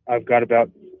 I've got about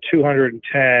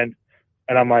 210.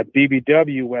 And on my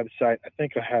BBW website, I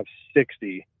think I have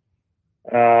 60.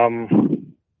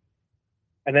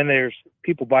 And then there's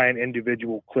people buying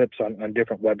individual clips on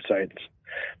different websites.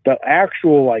 But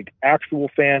actual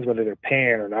fans, whether they're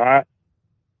paying or not,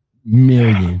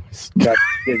 millions.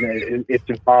 It's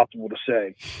impossible to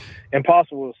say.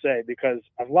 Impossible to say because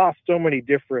I've lost so many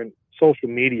different social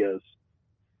medias.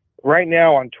 Right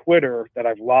now on Twitter that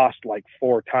I've lost like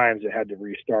 4 times. I had to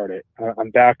restart it.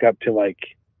 I'm back up to like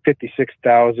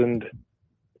 56,000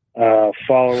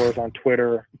 followers on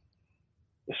Twitter.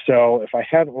 So if I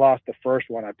hadn't lost the first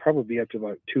one, I'd probably be up to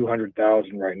about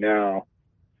 200,000 right now.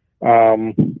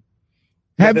 And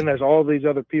then there's all these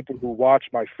other people who watch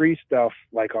my free stuff,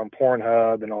 like on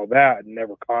Pornhub and all that, and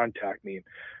never contact me.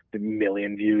 The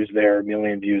million views there.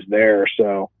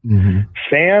 So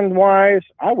fan-wise,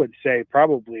 I would say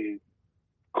probably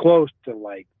close to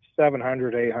like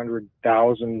 700,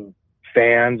 800,000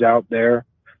 fans out there.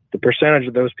 The percentage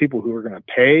of those people who are going to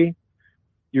pay,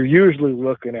 you're usually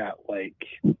looking at like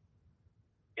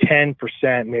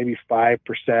 10%, maybe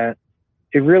 5%.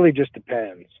 It really just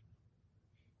depends.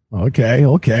 Okay.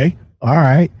 All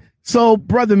right. So,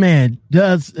 brother man,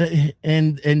 does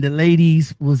and the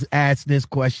ladies was asked this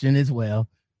question as well.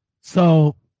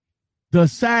 So,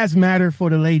 does size matter for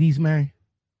the ladies, man?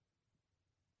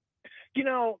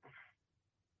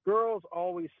 Girls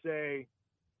always say,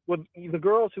 well, the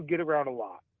girls who get around a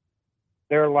lot,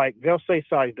 they'll say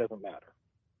size doesn't matter.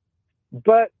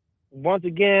 But once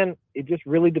again, it just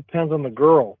really depends on the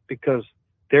girl because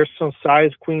there's some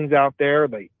size queens out there.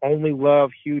 They only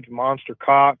love huge monster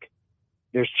cock.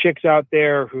 There's chicks out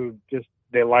there who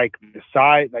they like the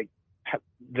size, like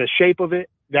the shape of it.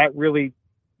 That really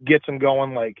gets them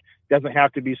going. Like, doesn't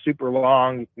have to be super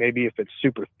long. Maybe if it's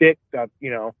super thick, that,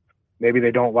 maybe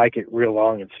they don't like it real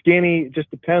long and skinny. It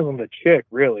just depends on the chick,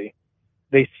 really.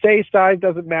 They say size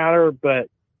doesn't matter, but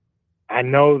I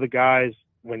know the guys,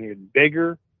 when you're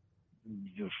bigger,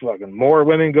 the fucking more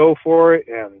women go for it,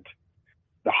 and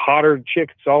the hotter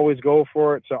chicks always go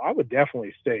for it. So I would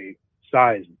definitely say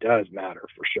size does matter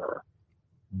for sure.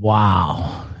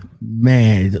 Wow,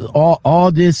 man!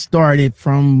 All this started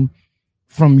from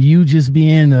you just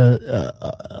being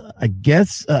I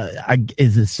guess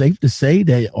is it safe to say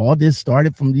that all this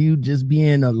started from you just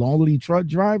being a lonely truck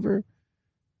driver,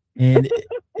 and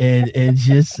and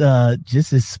just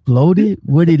exploded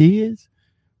what it is?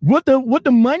 What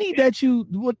the money that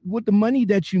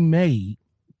you made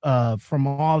from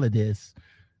all of this,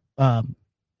 and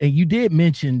you did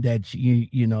mention that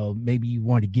you know maybe you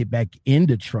want to get back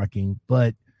into trucking,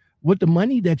 but with the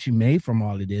money that you made from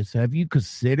all of this, have you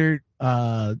considered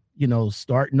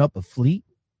starting up a fleet?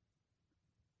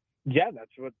 Yeah,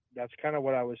 that's kind of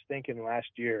what I was thinking last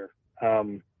year.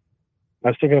 I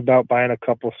was thinking about buying a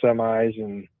couple semis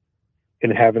and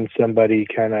having somebody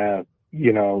kind of,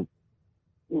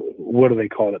 what do they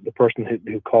call it? The person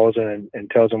who calls in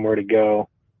and tells them where to go.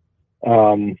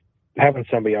 Having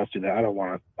somebody else do that. I don't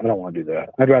want to do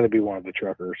that. I'd rather be one of the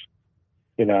truckers,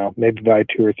 maybe buy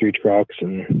 2 or 3 trucks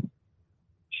and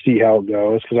see how it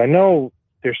goes. Cause I know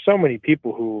there's so many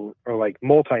people who are like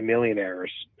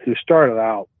multimillionaires who started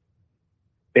out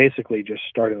basically just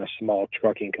starting a small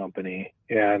trucking company,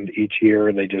 and each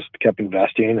year they just kept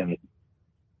investing, and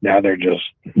now they're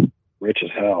just rich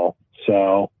as hell.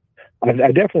 So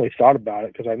I definitely thought about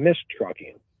it because I miss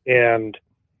trucking, and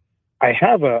I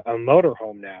have a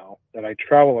motorhome now that I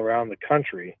travel around the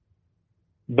country,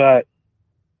 but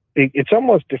it's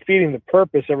almost defeating the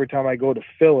purpose every time I go to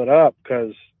fill it up,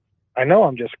 because I know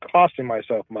I'm just costing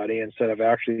myself money instead of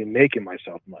actually making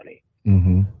myself money.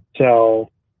 Mm-hmm. So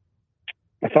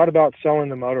I thought about selling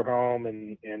the motorhome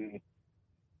and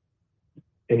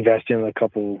investing in a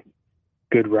couple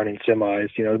good running semis,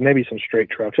 maybe some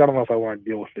straight trucks. I don't know if I want to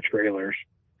deal with the trailers.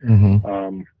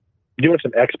 Mm-hmm. Doing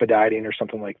some expediting or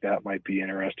something like that might be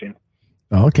interesting.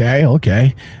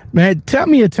 Okay, man. Tell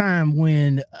me a time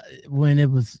when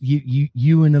it was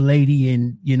you and the lady,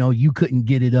 and you couldn't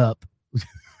get it up.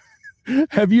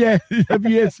 have you have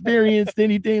you experienced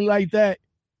anything like that?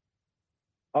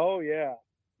 Oh yeah,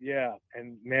 yeah.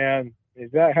 And man,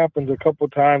 if that happens a couple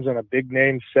times on a big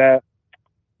name set,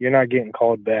 you're not getting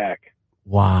called back.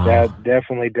 Wow, that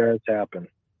definitely does happen.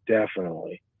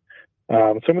 Definitely.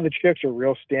 Some of the chicks are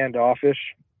real standoffish.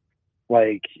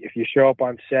 Like if you show up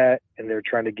on set and they're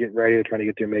trying to get ready, they're trying to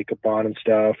get their makeup on and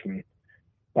stuff,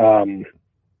 and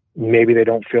maybe they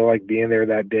don't feel like being there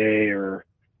that day, or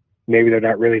maybe they're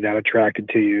not really that attracted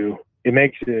to you. It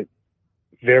makes it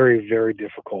very, very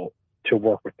difficult to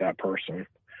work with that person.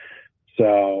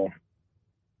 So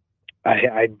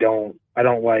I don't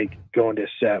like going to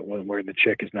set where the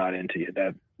chick is not into you.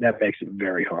 That makes it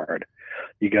very hard.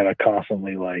 You got to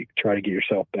constantly like try to get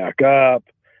yourself back up,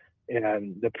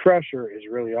 and the pressure is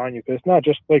really on you, because it's not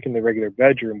just like in the regular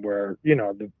bedroom where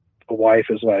the wife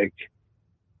is like,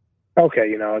 okay,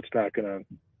 it's not gonna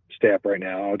stay up right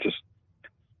now, I'll just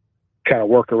kind of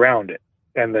work around it,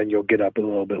 and then you'll get up a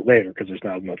little bit later because there's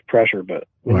not as much pressure. But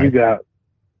when you got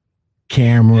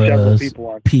cameras, people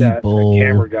on set, a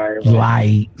camera guy,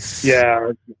 lights,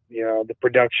 the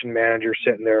production manager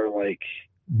sitting there like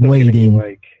waiting,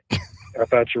 like, I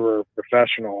thought you were a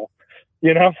professional,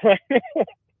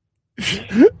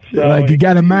 So like he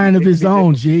got a mind of his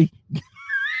own, G.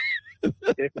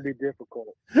 It can be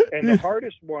difficult. And the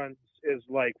hardest one is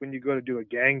like when you go to do a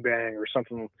gangbang or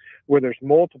something where there's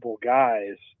multiple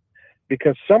guys,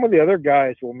 because some of the other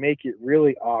guys will make it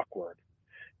really awkward.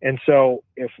 And so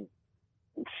if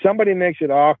somebody makes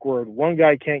it awkward, one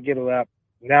guy can't get it up.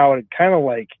 Now it kind of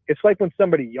like, it's like when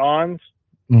somebody yawns.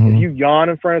 Mm-hmm. If you yawn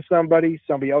in front of somebody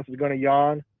else is going to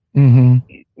yawn. Mm-hmm.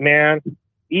 Man,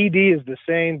 ED is the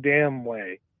same damn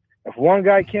way. If one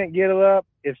guy can't get it up,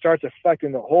 it starts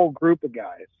affecting the whole group of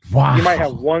guys. Wow. You might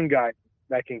have one guy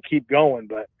that can keep going,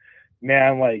 but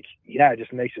man, like, yeah, it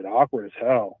just makes it awkward as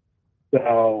hell.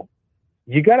 So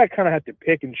you got to kind of have to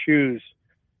pick and choose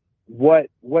what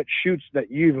shoots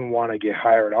that you even want to get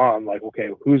hired on. Like, okay,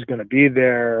 who's going to be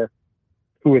there?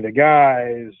 Who are the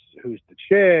guys? Who's the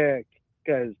chick?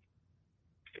 Because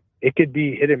it could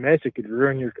be hit and miss. It could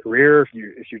ruin your career if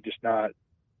you're just not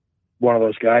one of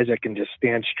those guys that can just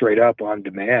stand straight up on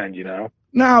demand,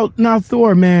 Now,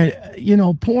 Thor, man,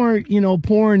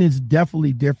 porn is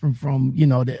definitely different from,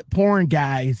 the porn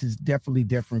guys is definitely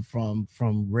different from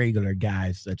regular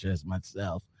guys such as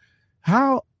myself.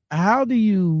 How do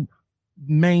you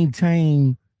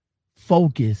maintain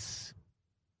focus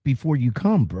before you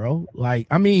come, bro? Like,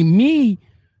 I mean, me,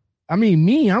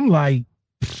 I'm like,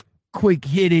 quick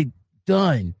hit it,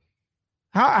 done.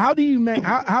 How do you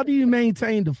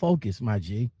maintain the focus, my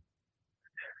G?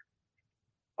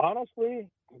 Honestly,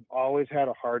 I've always had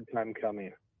a hard time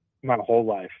coming my whole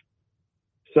life.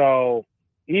 So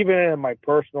even in my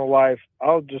personal life,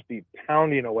 I'll just be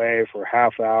pounding away for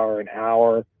half hour, an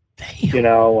hour. Damn.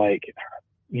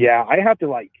 I have to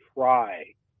like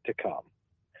try to come.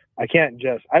 I can't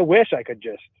just, I wish I could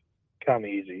just come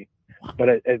easy,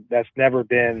 but that's never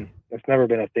been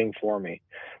a thing for me.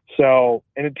 So,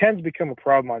 and it tends to become a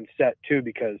problem on set too,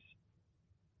 because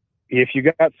if you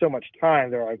got so much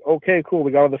time, they're like, okay, cool,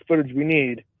 we got all the footage we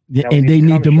need. And they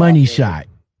need the money shot.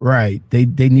 Right. They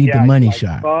need the money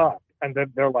shot. Fuck. And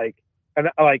then they're like,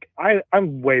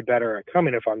 I'm way better at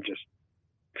coming if I'm just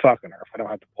fucking her, if I don't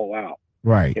have to pull out.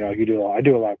 Right. I do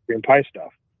a lot of cream pie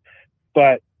stuff.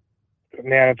 But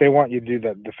man, if they want you to do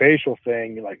the facial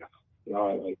thing, you're like,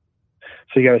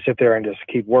 so you got to sit there and just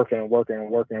keep working and working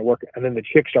and working and working. And then the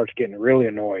chick starts getting really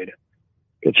annoyed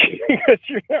because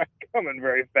you're not coming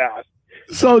very fast.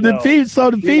 So the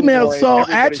females,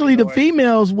 the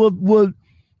females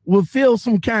would feel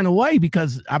some kind of way,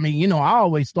 because I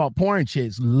always thought porn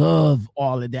chicks love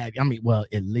all of that.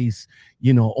 At least,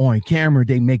 on camera,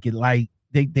 they make it like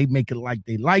they make it like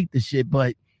they like the shit,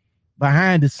 but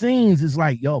behind the scenes, it's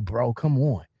like, yo, bro, come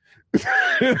on.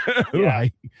 The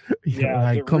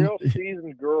real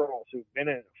seasoned girls who've been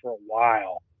in it for a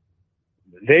while,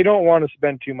 they don't want to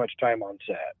spend too much time on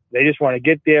set. They just want to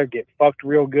get there, get fucked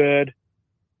real good,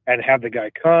 and have the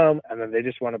guy come, and then they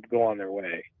just want to go on their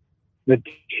way. The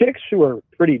chicks who are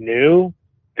pretty new,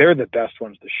 they're the best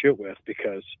ones to shoot with,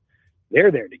 because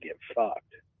they're there to get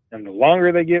fucked. And the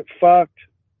longer they get fucked,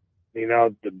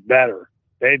 the better.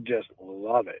 They just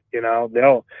love it.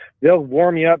 They'll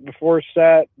warm you up before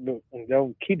set, and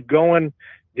they'll keep going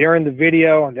during the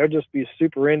video, and they'll just be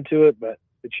super into it. But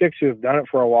the chicks who have done it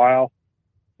for a while,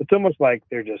 it's almost like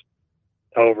they're just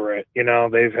over it.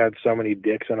 They've had so many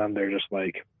dicks in them. They're just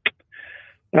like,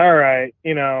 All right,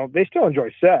 you know, they still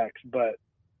enjoy sex, but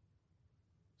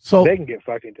So they can get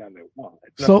fucked anytime they want.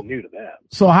 It's So- nothing new to them.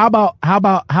 so how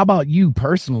about you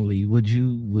personally?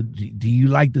 Do you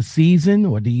like the season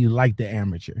or do you like the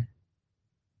amateur?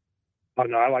 Oh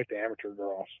no, I like the amateur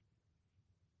girls.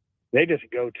 They just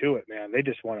go to it, man. They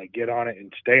just want to get on it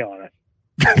and stay on it,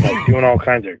 like doing all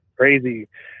kinds of crazy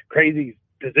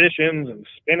positions and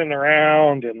spinning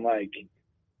around, and like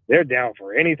they're down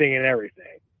for anything and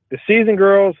everything. The season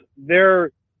girls,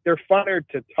 they're funner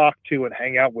to talk to and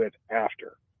hang out with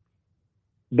after,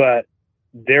 but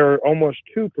they're almost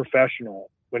too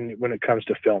professional when it comes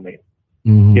to filming.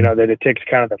 Mhm. You know, that it takes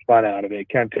kind of the fun out of it. It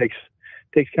kind of takes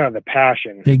kind of the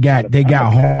passion. They got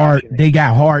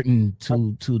passion. hardened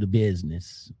to the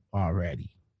business already.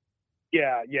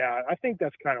 Yeah, I think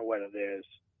that's kind of what it is.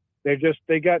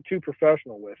 They got too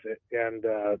professional with it, and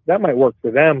that might work for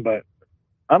them. But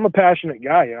I'm a passionate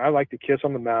guy, and I like to kiss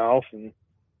on the mouth, and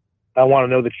I want to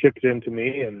know the chick's into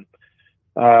me, and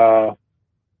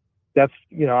that's,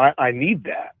 you know, I need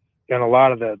that. And a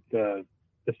lot of the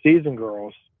season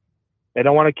girls, they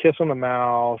don't want to kiss on the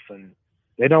mouth, and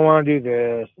they don't want to do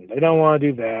this, and they don't want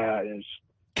to do that. And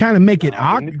Kind of make it the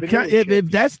awkward. new If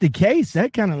chicks. that's the case,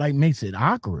 that kind of like makes it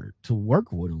awkward to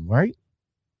work with them, right?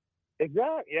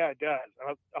 Exactly. Yeah, it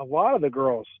does. A lot of the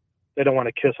girls, they don't want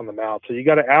to kiss on the mouth, so you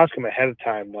got to ask them ahead of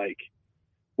time, like,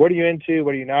 what are you into?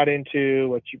 What are you not into?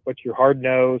 What's your hard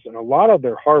nose? And a lot of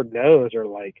their hard nose are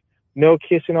like no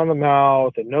kissing on the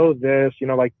mouth and no this, you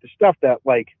know, like the stuff that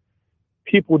like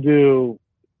people do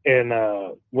in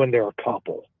when they're a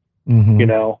couple, Mhm. you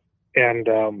know. And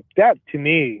that to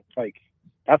me, like,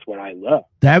 that's what I love.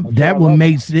 That That's what I will love.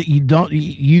 makes it,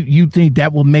 you think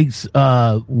that will makes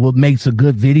a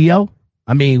good video?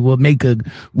 I mean, will make a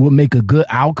good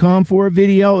outcome for a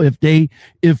video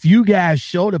if you guys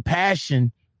show the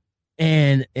passion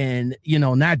and you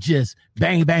know, not just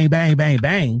bang bang bang bang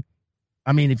bang.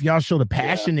 I mean, if y'all show the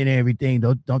passion and everything,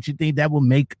 don't you think that will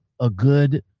make a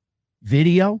good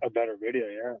video? A better video,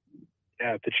 yeah.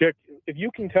 Yeah, the chick, if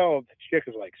you can tell the chick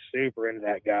is like super into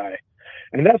that guy,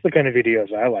 and that's the kind of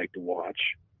videos I like to watch.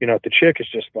 You know, if the chick is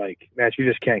just like, man, she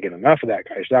just can't get enough of that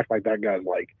guy. She's acting like that guy's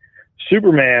like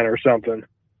Superman or something.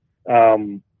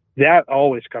 That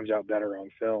always comes out better on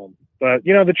film. But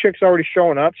you know, the chick's already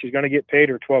showing up. She's going to get paid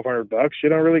her $1,200. She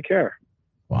don't really care.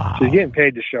 Wow. She's getting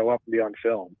paid to show up and be on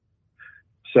film.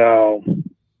 So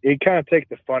it kind of takes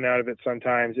the fun out of it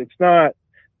sometimes. It's not,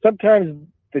 sometimes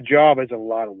the job is a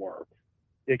lot of work.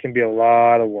 It can be a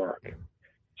lot of work.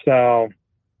 So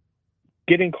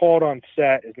getting called on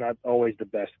set is not always the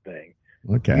best thing.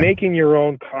 Okay. Making your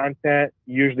own content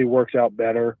usually works out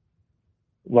better.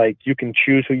 Like, you can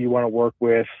choose who you want to work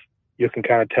with. You can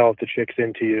kind of tell if the chick's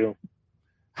into you.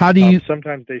 How do you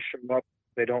sometimes they show up,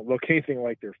 they don't look anything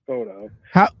like their photo.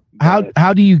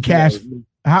 how do you cast You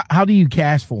how do you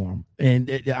cast for them?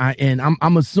 And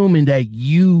I'm assuming that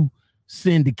you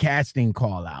send the casting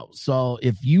call out. So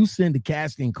if you send the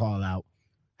casting call out,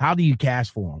 how do you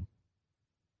cast for them?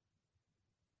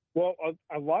 Well,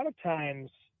 a lot of times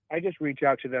I just reach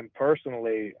out to them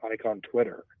personally, like on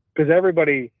Twitter, because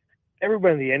everybody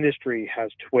in the industry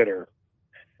has Twitter.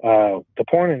 The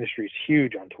porn industry is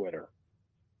huge on Twitter.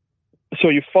 So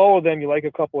you follow them, you like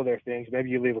a couple of their things, maybe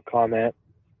you leave a comment,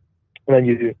 and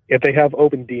then if they have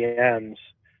open DMs,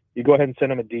 you go ahead and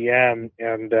send them a DM,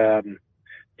 and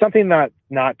something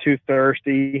not too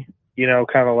thirsty, you know,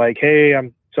 kind of like, hey,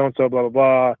 I'm so and so, blah blah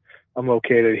blah, I'm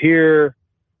located here.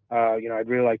 You know, I'd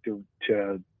really like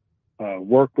to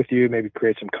work with you, maybe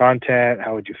create some content.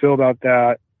 How would you feel about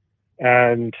that?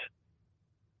 And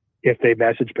if they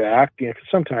message back, you know, 'cause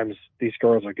sometimes these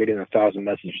girls are getting 1,000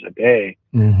 messages a day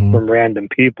from random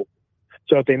people.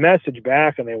 So if they message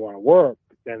back and they want to work,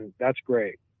 then that's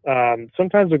great.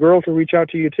 Sometimes the girls will reach out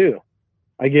to you too.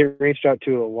 I get reached out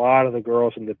to a lot of the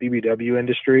girls in the BBW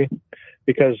industry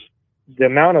because the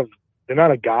amount of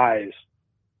guys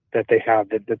that they have,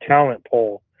 the talent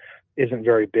pool isn't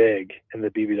very big in the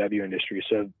BBW industry.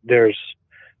 So there's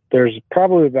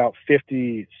probably about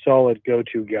 50 solid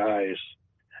go-to guys.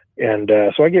 And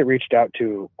so I get reached out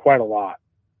to quite a lot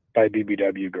by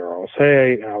BBW girls.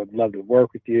 Hey, I would love to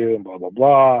work with you and blah, blah,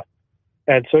 blah.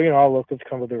 And so, you know, I'll look at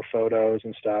some of their photos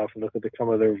and stuff and look at some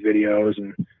of their videos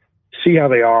and see how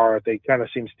they are. If they kind of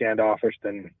seem standoffish,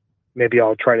 then maybe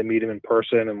I'll try to meet them in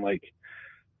person and, like,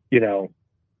 you know,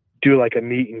 do like a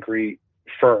meet and greet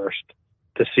first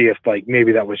to see if, like,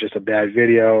 maybe that was just a bad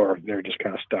video or if they're just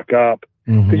kind of stuck up.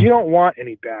 Because you don't want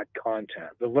any bad content.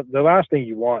 The last thing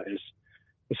you want is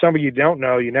somebody you don't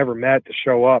know, you never met, to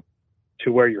show up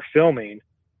to where you're filming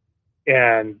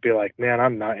and be like, man,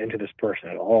 I'm not into this person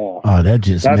at all. Oh, that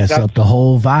just messed up the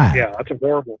whole vibe. Yeah, that's a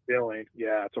horrible feeling.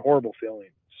 Yeah, it's a horrible feeling.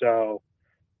 So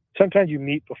sometimes you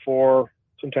meet before,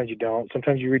 sometimes you don't.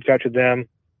 Sometimes you reach out to them,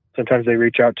 sometimes they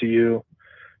reach out to you.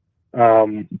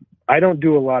 I don't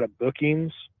do a lot of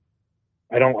bookings.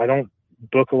 I don't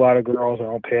book a lot of girls. I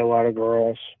don't pay a lot of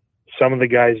girls. Some of the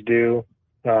guys do.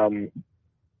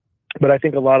 But I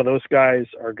think a lot of those guys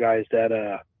are guys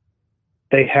that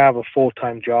they have a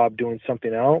full-time job doing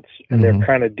something else, and they're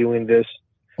kind of doing this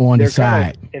on the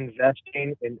side,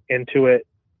 investing into it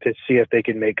to see if they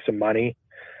can make some money.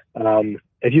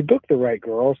 If you book the right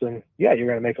girls, then yeah, you're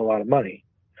going to make a lot of money.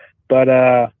 But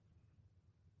I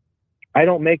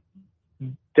don't make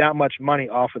that much money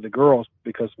off of the girls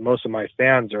because most of my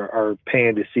fans are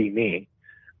paying to see me.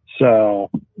 So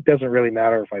it doesn't really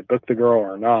matter if I book the girl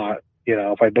or not. You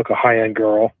know, if I book a high-end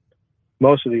girl,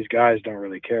 most of these guys don't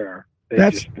really care.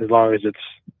 As long as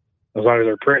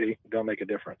they're pretty, it don't make a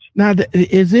difference. Now,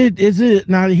 is it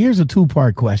now? Here's a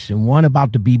two-part question: one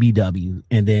about the BBW,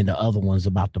 and then the other one's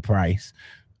about the price.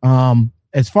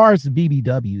 As far as the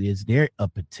BBW, is there a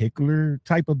particular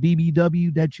type of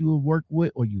BBW that you will work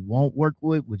with or you won't work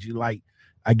with? Would you like?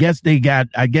 I guess they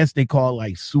call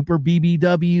like super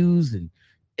BBWs and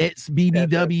X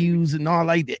BBWs and all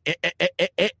like the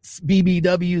X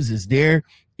BBWs. Is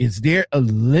there a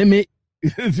limit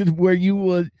where you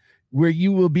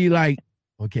will be like,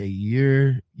 okay,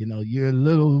 you're a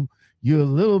little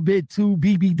bit too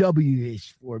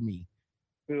BBW-ish for me?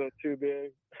 A little too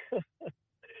big.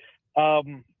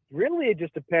 Really, it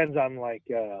just depends on like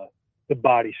the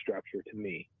body structure to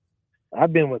me.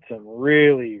 I've been with some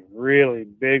really, really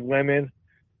big women,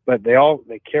 but they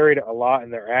carried a lot in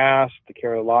their ass. They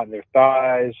carried a lot in their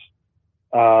thighs.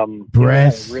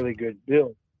 Breasts. They had a really good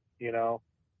build, you know.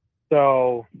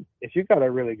 So if you got a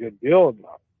really good build,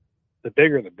 the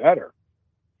bigger the better.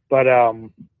 But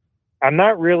I'm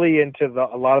not really into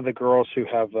a lot of the girls who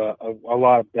have a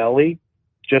lot of belly,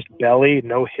 just belly,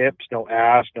 no hips, no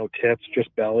ass, no tits,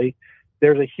 just belly.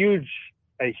 There's a huge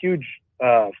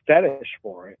fetish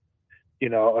for it, you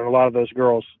know, and a lot of those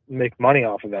girls make money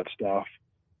off of that stuff.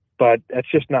 But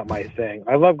that's just not my thing.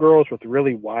 I love girls with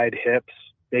really wide hips,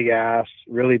 big ass,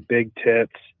 really big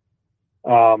tits.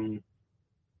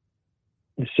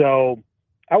 So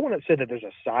I wouldn't say that there's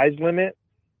a size limit.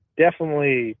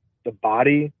 Definitely the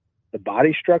body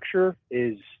structure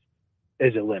is a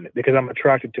limit because I'm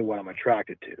attracted to what I'm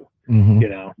attracted to, you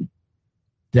know?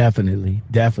 Definitely.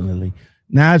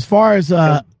 Now, as far as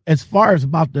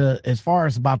about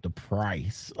the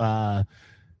price,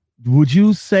 would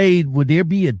you say, would there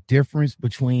be a difference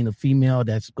between a female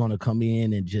that's going to come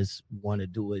in and just want to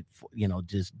do it for,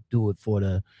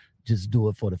 just do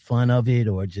it for the fun of it,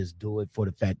 or just do it for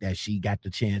the fact that she got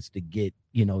the chance to get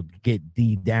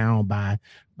D down by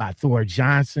Thor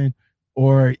Johnson?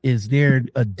 Or is there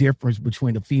a difference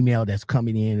between a female that's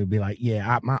coming in and be like,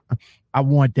 yeah, I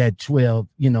want that 12,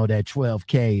 that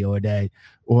 12K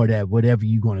or that whatever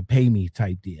you're going to pay me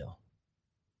type deal?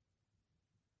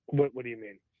 What do you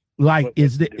mean? Like,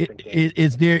 is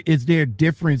there a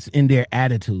difference in their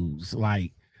attitudes?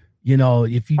 Like,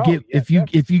 if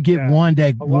you get one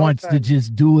that wants to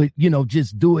just do it,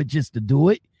 just do it just to do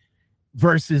it,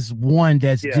 versus one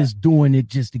that's just doing it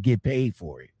just to get paid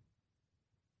for it.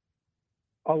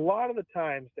 A lot of the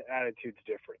times the attitude's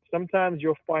different. Sometimes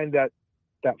you'll find that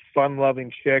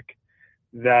fun-loving chick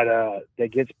that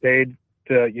gets paid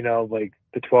the like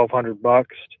the $1,200,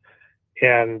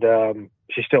 and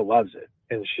she still loves it,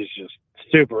 and she's just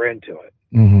super into it.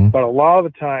 But a lot of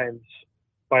the times,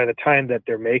 by the time that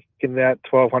they're making that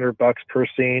 $1,200 per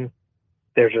scene,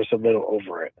 they're just a little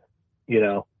over it.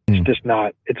 It's just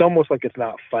not. It's almost like it's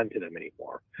not fun to them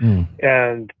anymore.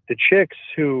 And the chicks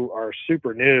who are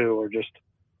super new or just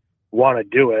want to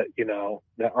do it,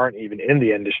 that aren't even in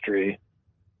the industry,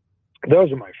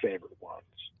 those are my favorite ones.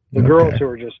 The girls who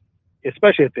are just,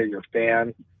 especially if they're your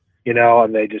fan,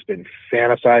 and they've just been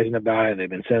fantasizing about it, and they've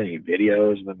been sending you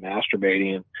videos of them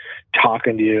masturbating and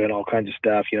talking to you and all kinds of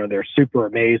stuff. They're super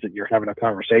amazed that you're having a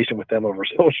conversation with them over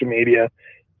social media.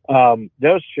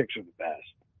 Those chicks are the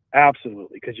best.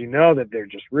 Absolutely. Because that they're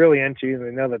just really into you.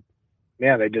 They know that,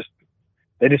 man, they just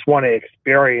want to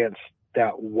experience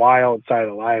that wild side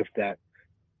of life that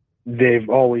they've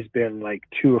always been like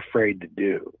too afraid to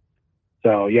do.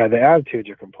 So yeah, the attitudes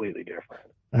are completely different.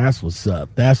 That's what's up.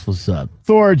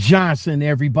 Thor Johnson,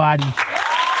 everybody.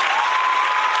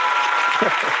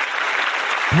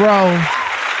 Bro,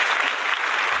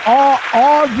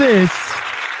 all this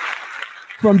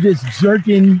from just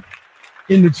jerking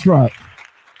in the truck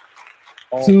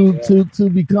to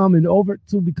becoming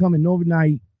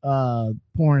overnight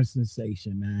porn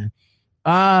sensation, man.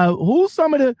 Who's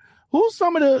some of the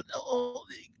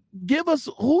give us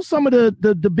who's some of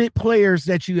the big players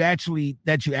that you actually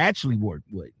work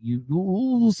with?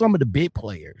 Who's some of the big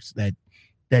players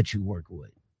that you work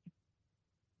with?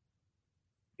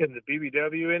 In the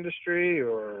BBW industry,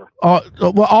 or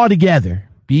all together,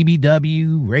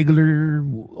 BBW, regular,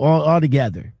 all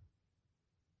together.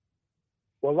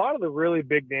 Well, a lot of the really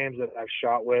big names that I've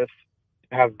shot with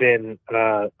have been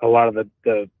a lot of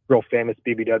the real famous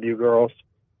BBW girls.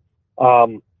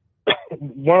 One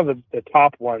of the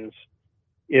top ones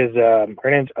is her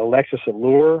name's Alexis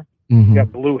Allure. Mm-hmm. She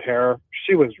got blue hair.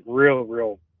 She was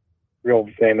real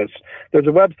famous. There's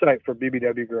a website for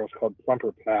BBW girls called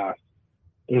Plumper Pass.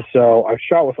 And so I've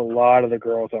shot with a lot of the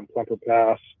girls on Plumper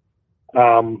Pass.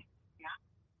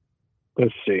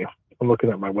 Let's see. I'm looking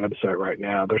at my website right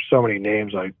now. There's so many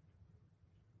names I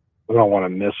don't want to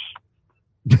miss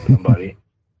somebody.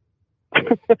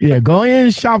 Yeah, go ahead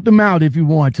and shout them out if you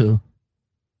want to.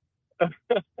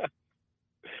 It's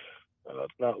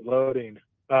not loading.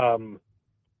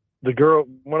 The girl,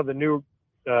 one of the new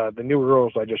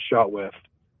girls I just shot with,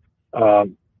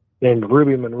 named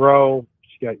Ruby Monroe.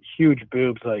 She got huge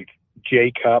boobs like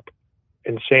J Cup,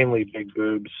 insanely big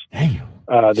boobs. Damn.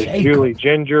 There's Julie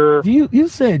Ginger. You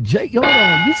said J.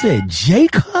 You said J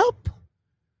Cup.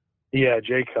 Yeah,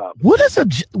 J Cup. What is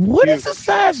a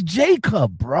size J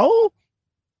Cup, bro?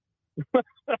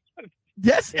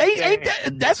 That's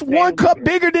that's 1 cup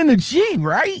bigger than a G,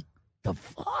 right? The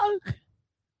fuck?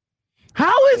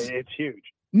 How is it's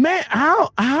huge, man? How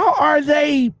are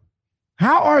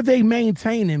they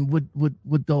maintaining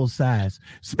with those size?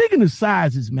 Speaking of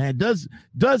sizes, man, does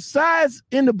size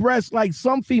in the breast, like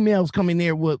some females come in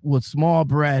there with small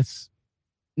breasts,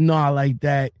 not like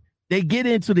that. They get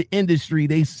into the industry,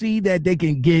 they see that they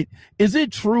can get. Is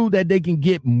it true that they can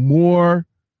get more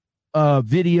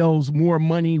videos, more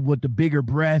money with the bigger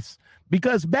breasts?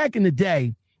 Because back in the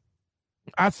day,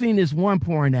 I seen this one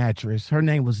porn actress. Her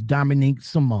name was Dominique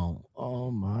Simone. Oh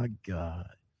my God.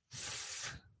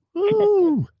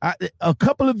 Ooh. A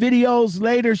couple of videos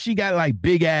later, she got like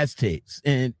big ass tits,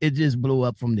 and it just blew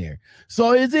up from there.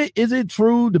 So is it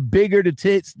true the bigger the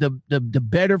tits, the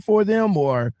better for them,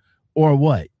 or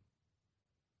what?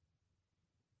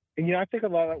 And I think a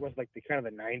lot of that was like the kind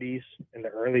of the 90s and the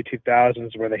early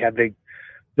 2000s, where they had the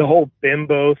whole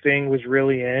bimbo thing was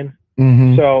really in.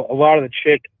 Mm-hmm. So a lot of the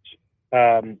chicks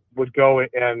would go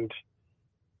and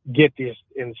get these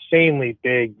insanely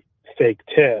big fake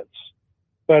tits,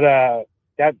 but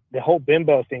that the whole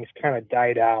bimbo thing's kind of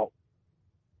died out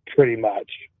pretty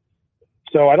much.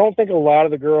 So I don't think a lot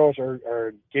of the girls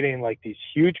are getting like these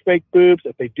huge fake boobs.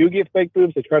 If they do get fake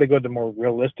boobs, they try to go the more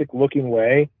realistic looking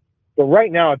way. But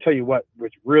right now, I'll tell you what's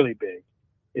really big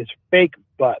is fake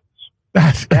butts.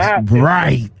 That's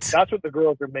right. That's what the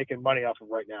girls are making money off of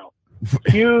right now.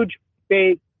 Huge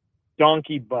fake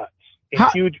donkey butts and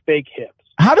huge fake hips.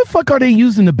 How the fuck are they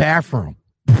using the bathroom?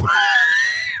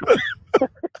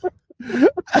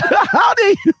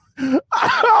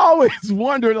 I always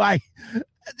wonder, like,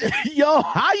 yo,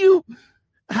 how you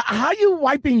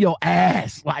wiping your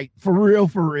ass, like, for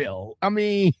real? I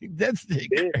mean, that's crazy.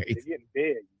 They're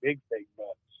getting big fake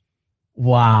butts.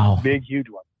 Wow. Big, huge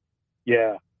ones.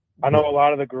 Yeah. I know a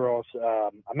lot of the girls.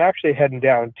 I'm actually heading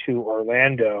down to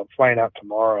Orlando. I'm flying out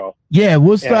tomorrow. Yeah,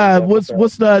 what's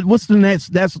the next?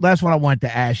 That's what I wanted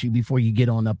to ask you before you get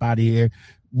on up out of here.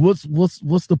 What's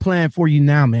the plan for you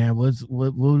now, man?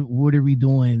 What are we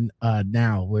doing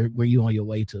now? Where you on your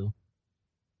way to?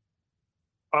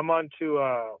 I'm on to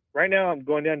right now. I'm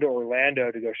going down to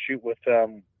Orlando to go shoot with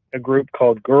a group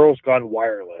called Girls Gone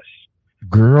Wireless.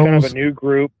 Girls, kind of a new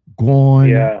group.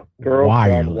 Girls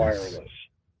Gone Wireless.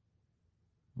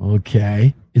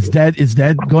 Okay, is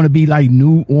that going to be like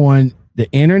new on the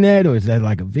internet, or is that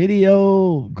like a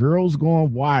video? Girls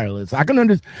Gone Wireless. I can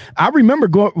understand. I remember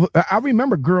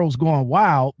Girls Gone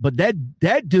Wild, but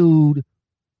that dude,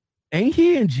 ain't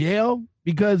he in jail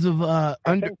because of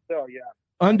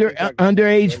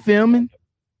underage filming?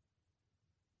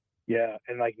 Yeah,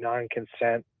 and like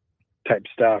non-consent type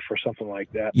stuff or something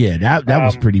like that. Yeah, that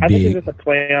was pretty big. I think it's a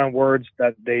play on words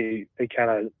that they kind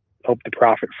of hope to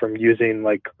profit from using,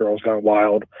 like Girls Gone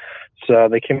Wild. So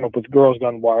they came up with Girls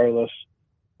Gone Wireless.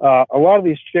 A lot of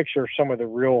these chicks are some of the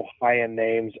real high-end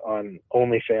names on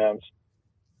OnlyFans,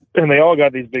 and they all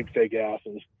got these big fake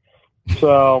asses.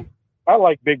 So I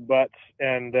like big butts,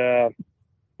 and I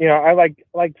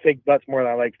like fake butts more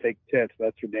than I like fake tits.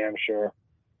 That's for damn sure.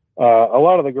 A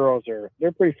lot of the girls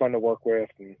they're pretty fun to work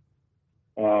with, and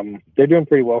they're doing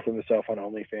pretty well for themselves on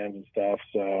OnlyFans and stuff.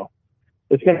 So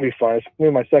it's going to be fun. It's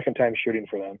going to be my second time shooting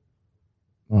for them.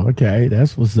 Okay,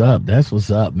 that's what's up. That's what's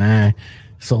up, man.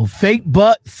 So fake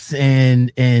butts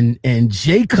and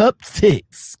Jacob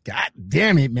tits. God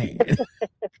damn it, man.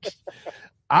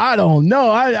 I don't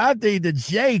know. I think the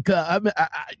Jacob,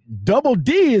 double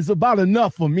D is about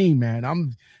enough for me, man.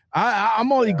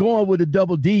 I'm only going with a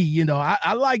double D. You know,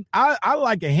 I like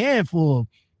a handful.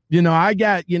 You know, I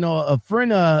got a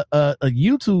friend, a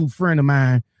YouTube friend of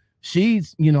mine.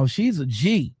 She's a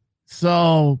G.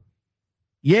 So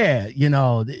yeah,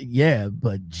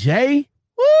 but J,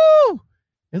 woo,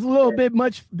 it's a little bit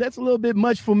much. That's a little bit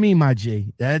much for me, my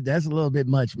J. That's a little bit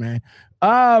much, man.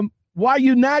 Why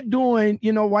you not doing,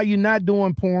 why you not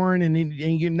doing porn and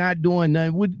you're not doing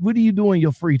nothing? What do you do in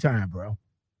your free time, bro?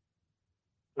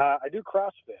 I do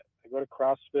CrossFit. I go to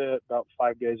CrossFit about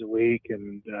 5 days a week,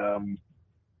 and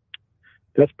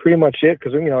that's pretty much it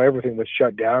because everything was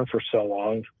shut down for so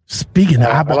long. Speaking,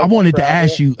 I wanted to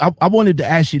ask you. I wanted to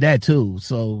ask you that too.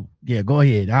 So yeah, go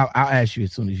ahead. I'll ask you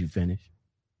as soon as you finish.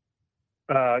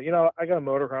 I got a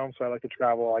motorhome, so I like to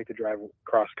travel. I like to drive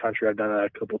cross country. I've done that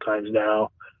a couple times now.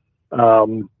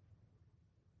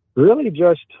 Really,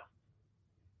 just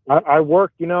I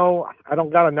work. I don't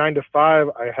got a 9 to 5.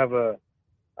 I have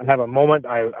a moment.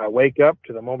 I wake up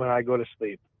to the moment I go to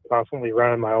sleep. Constantly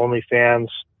running my OnlyFans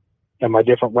and my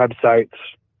different websites.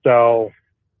 So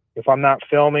if I'm not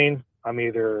filming, I'm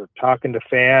either talking to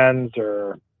fans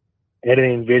or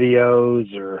editing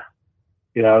videos or,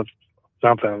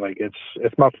 something. Like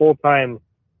it's my full-time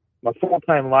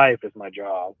life is my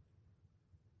job.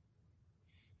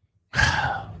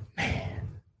 Man,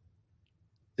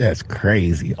 that's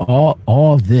crazy.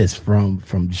 All this from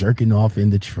jerking off in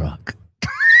the truck.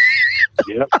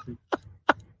 Yep.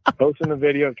 Posting the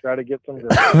video, try to get some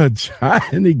girls.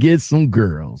 Trying to get some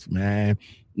girls, man.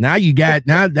 Now you got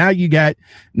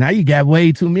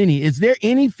way too many. Is there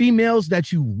any females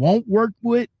that you won't work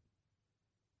with?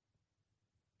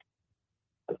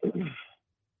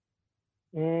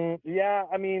 Yeah,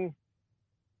 I mean,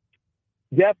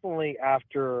 definitely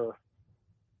after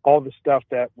all the stuff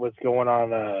that was going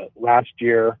on last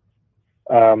year.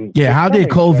 How did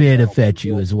COVID affect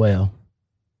you as well?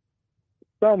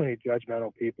 So many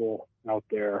judgmental people out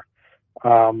there,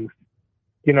 and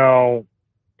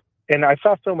I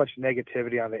saw so much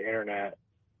negativity on the internet,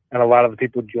 and a lot of the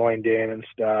people joined in and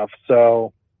stuff.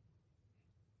 So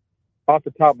off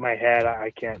the top of my head,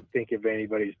 I can't think of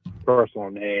anybody's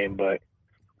personal name, but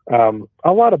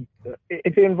a lot of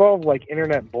if it involved like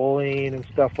internet bullying and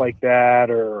stuff like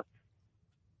that, or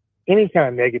any kind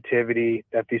of negativity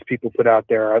that these people put out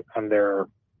there on their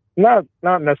not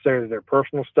necessarily their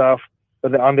personal stuff,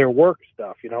 but on their work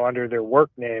stuff, under their work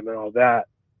name and all that,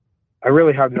 I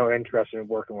really have no interest in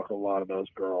working with a lot of those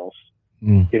girls.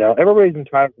 Everybody's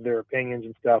entitled to their opinions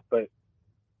and stuff, but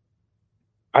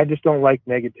I just don't like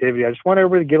negativity. I just want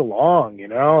everybody to get along,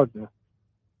 and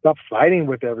stop fighting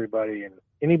with everybody. And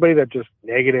anybody that's just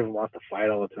negative and wants to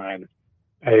fight all the time,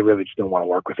 I really just don't want to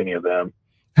work with any of them.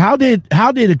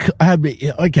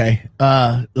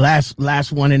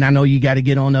 Last one, and I know you got to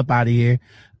get on up out of here.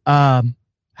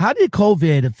 How did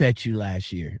COVID affect you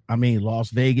last year? I mean,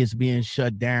 Las Vegas being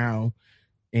shut down,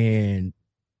 and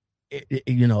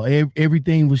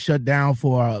everything was shut down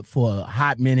for a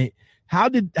hot minute. How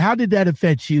did that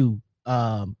affect you?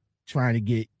 Trying to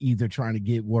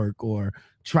get work or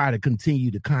try to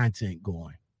continue the content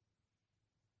going.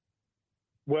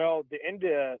 Well, the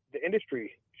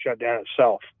industry shut down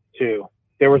itself too.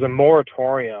 There was a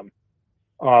moratorium.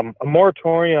 A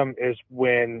moratorium is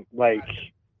when like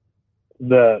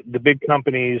the big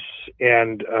companies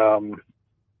and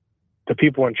the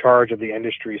people in charge of the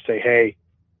industry say, hey,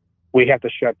 we have to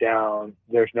shut down.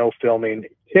 There's no filming.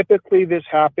 Typically this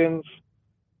happens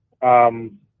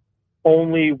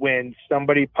only when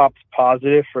somebody pops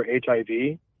positive for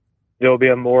HIV. There'll be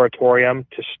a moratorium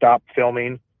to stop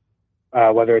filming,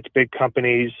 whether it's big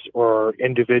companies or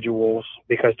individuals,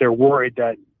 because they're worried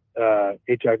that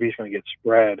HIV is going to get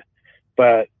spread.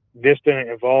 But this didn't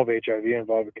involve HIV, it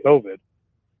involved COVID.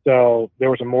 So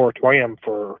there was a moratorium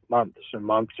for months and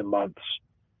months and months,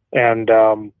 and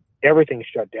everything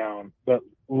shut down. But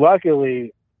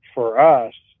luckily for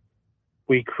us,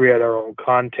 we create our own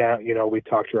content. We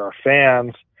talk to our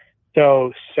fans.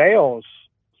 So sales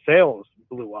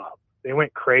blew up. They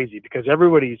went crazy because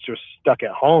everybody's just stuck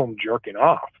at home jerking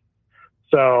off.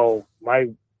 So my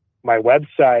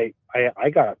website, I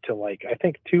got up to I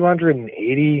think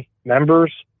 280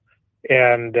 members,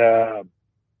 and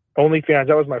OnlyFans,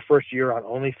 that was my first year on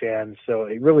OnlyFans, so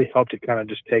it really helped it kind of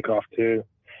just take off too.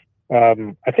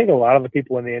 I think a lot of the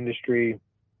people in the industry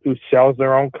who sells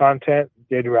their own content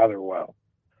did rather well.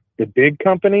 The big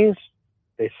companies,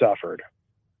 they suffered.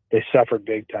 they suffered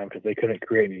big time because they couldn't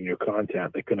create any new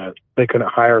content. They couldn't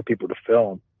hire people to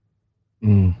film.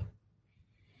 Mm.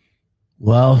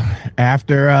 Well,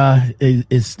 after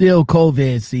it's still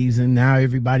COVID season now,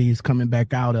 everybody is coming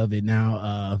back out of it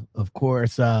now. Of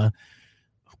course,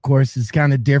 it's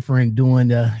kind of different doing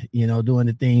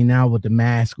the thing now with the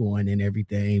mask on and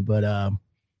everything, but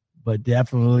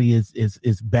definitely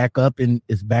it's back up and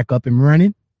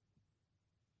running.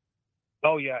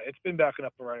 Oh yeah, it's been backing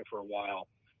up and running for a while.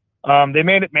 They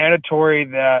made it mandatory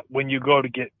that when you go to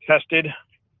get tested,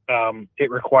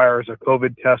 it requires a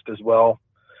COVID test as well.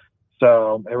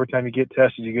 So every time you get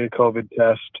tested, you get a COVID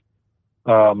test.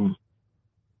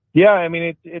 Yeah, I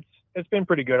mean it's been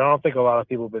pretty good. I don't think a lot of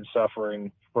people have been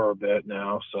suffering for a bit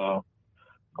now, so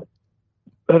I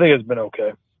think it's been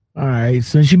okay. All right.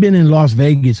 Since you've been in Las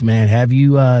Vegas, man, have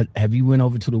you went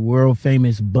over to the world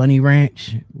famous Bunny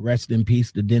Ranch? Rest in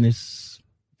peace to Dennis. I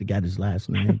forgot his last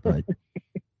name, but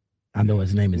I know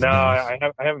his name is Dennis. I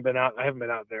haven't been out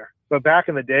there. But back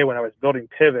in the day when I was building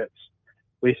pivots,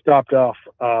 we stopped off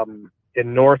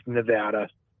in North Nevada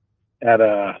at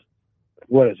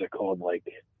what is it called, like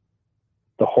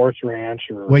the Horse Ranch?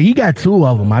 Well, you got two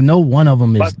of them. I know one of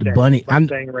them is the Bunny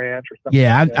Mustang Ranch or something.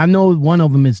 Yeah, like I know one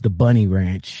of them is the Bunny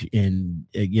Ranch, and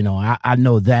I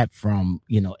know that from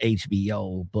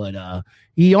HBO. But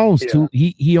he owns two.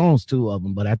 He owns two of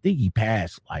them, but I think he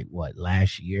passed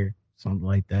last year, something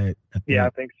like that. I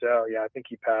think so. Yeah, I think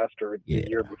he passed or the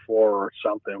year before or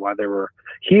something.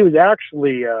 He was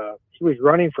actually he was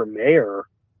running for mayor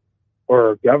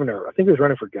or governor. I think he was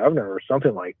running for governor or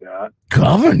something like that.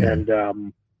 Governor? And of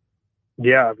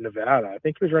Nevada. I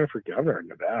think he was running for governor in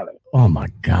Nevada. Oh my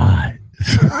God.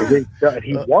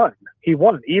 He won. He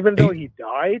won. Even though he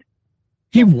died,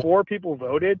 before people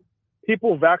voted,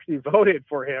 people have actually voted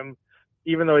for him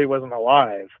even though he wasn't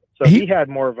alive. So he had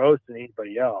more votes than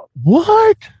anybody else.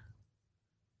 What?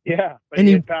 Yeah, but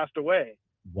he had passed away.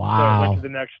 Wow. So it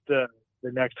went to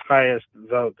the next highest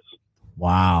votes.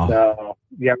 Wow. So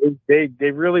yeah,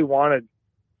 they really wanted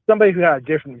somebody who had a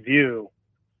different view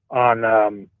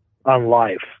on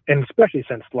life, and especially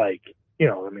since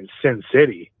Sin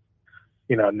City,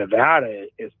 Nevada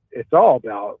it's all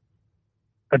about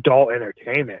adult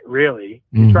entertainment. Really,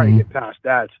 you try to get past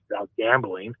that, it's about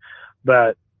gambling.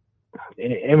 But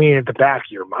I mean, at the back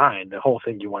of your mind, the whole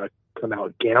thing, you want to come out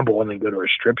and gamble and then go to a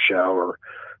strip show or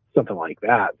something like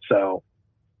that. So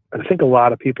I think a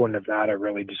lot of people in Nevada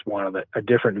really just wanted a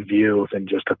different view than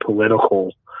just a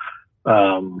political,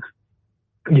 Democrat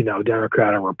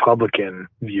or Republican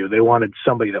view. They wanted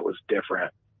somebody that was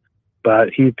different. But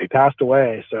he passed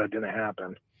away, so it didn't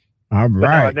happen. All right. But no,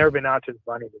 I've never been out to the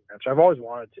Bunny Ranch. I've always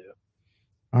wanted to.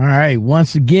 All right.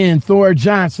 Once again, Thor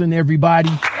Johnson, everybody.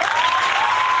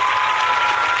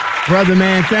 Brother,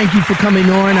 man, thank you for coming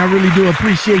on. I really do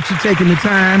appreciate you taking the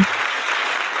time.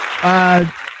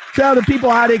 Tell the people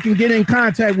how they can get in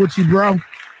contact with you, bro.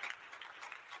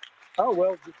 Oh,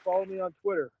 well, just follow me on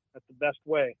Twitter. That's the best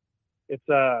way. It's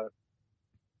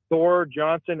Thor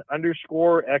Johnson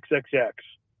 _XXX.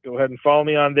 Go ahead and follow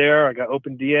me on there. I got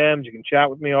open DMs. You can chat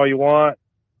with me all you want.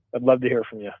 I'd love to hear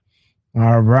from you.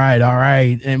 All right.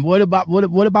 And what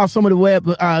about some of the web?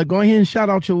 Go ahead and shout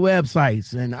out your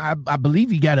websites. And I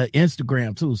believe you got an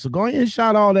Instagram too. So go ahead and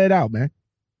shout all that out, man.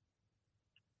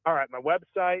 All right. My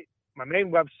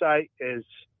main website is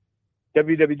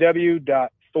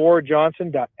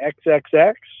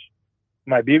www.thorjohnson.xxx.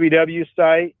 My BBW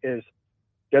site is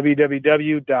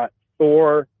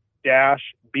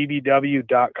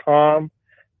www.thor-bbw.com.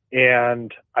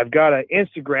 And I've got an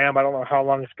Instagram. I don't know how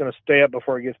long it's going to stay up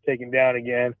before it gets taken down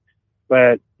again,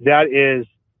 but that is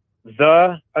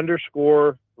 _real_Thor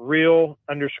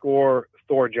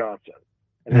Johnson.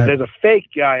 And there's a fake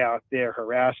guy out there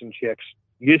harassing chicks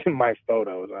using my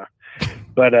photos.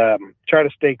 But try to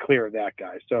stay clear of that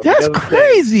guy. So that's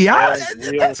crazy.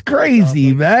 That's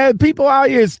crazy, man. People out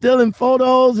here stealing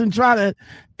photos and trying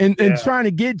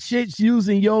to get chicks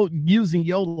using your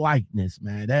likeness,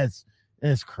 man. That's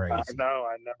crazy. I know.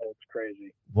 It's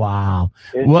crazy. Wow.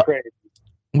 It's crazy.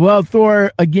 Well,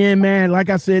 Thor, again, man, like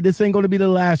I said, this ain't going to be the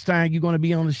last time you're going to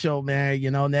be on the show, man.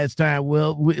 Next time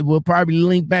we'll probably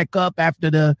link back up after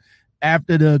the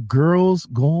girls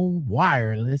go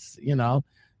wireless,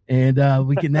 and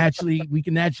we can actually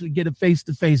get a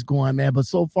face-to-face going, man. But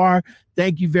so far,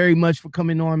 thank you very much for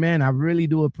coming on, man. I really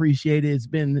do appreciate it. It's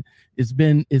been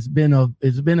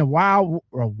a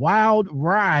wild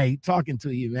ride talking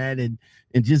to you, man,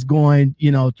 and just going,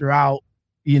 throughout,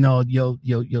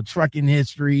 your trucking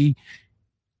history,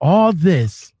 all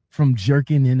this from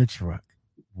jerking in a truck.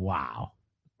 Wow.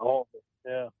 Oh,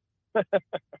 yeah.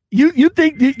 You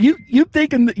think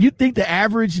the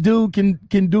average dude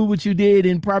can do what you did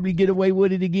and probably get away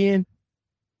with it again?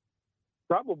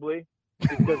 Probably,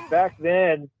 because back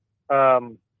then,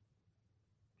 the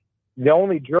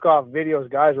only jerk off videos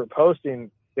guys were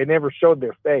posting, they never showed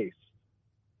their face,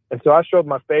 and so I showed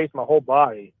my face, my whole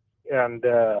body, and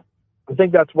I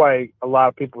think that's why a lot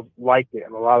of people liked it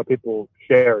and a lot of people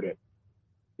shared it,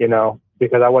 you know,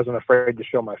 because I wasn't afraid to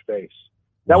show my face.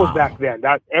 That was back then.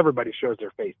 That everybody shows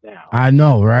their face now. I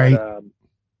know, right? But,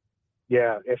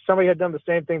 yeah, if somebody had done the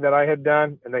same thing that I had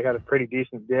done and they had a pretty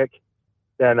decent dick,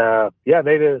 then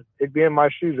they'd be in my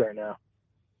shoes right now.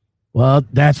 Well,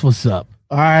 that's what's up.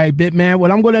 All right, Bitman.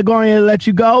 Well, I'm going to go ahead and let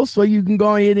you go so you can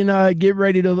go ahead and get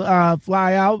ready to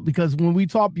fly out, because when we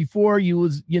talked before, you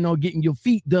was, getting your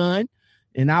feet done.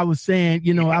 And I was saying,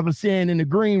 in the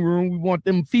green room, we want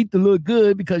them feet to look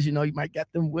good because, you might get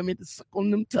them women to suck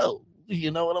on them toes.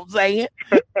 You know what I'm saying?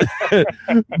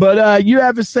 But you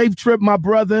have a safe trip, my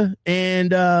brother.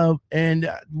 And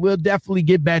we'll definitely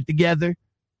get back together.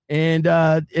 And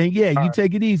yeah, you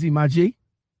take it easy, my G.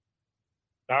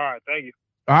 All right. Thank you.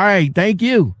 All right. Thank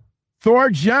you. Thor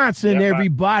Johnson,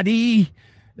 everybody.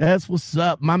 That's what's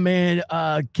up. My man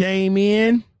came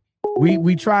in.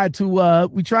 We tried to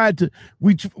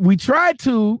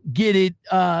get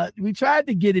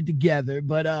it together,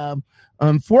 but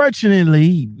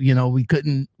unfortunately, we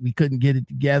couldn't get it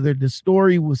together. The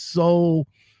story was so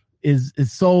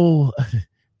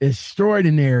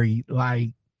extraordinary. Like,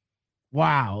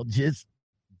 wow, just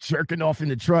jerking off in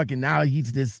the truck, and now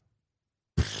he's this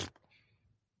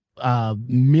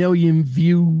million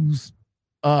views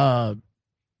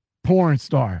porn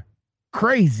star.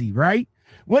 Crazy, right?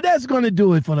 Well, that's going to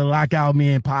do it for the Lockout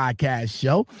Men podcast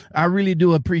show. I really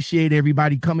do appreciate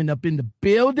everybody coming up in the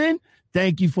building.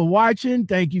 Thank you for watching.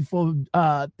 Thank you for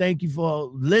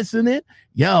listening.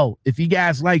 Yo, if you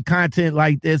guys like content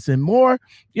like this and more,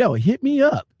 hit me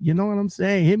up. You know what I'm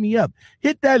saying? Hit me up.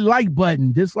 Hit that like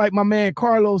button. Just like my man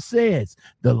Carlos says,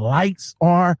 the lights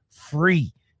are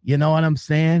free. You know what I'm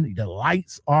saying? The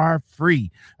lights are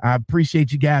free. I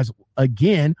appreciate you guys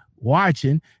again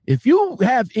watching. If you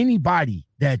have anybody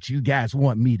that you guys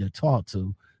want me to talk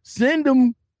to, send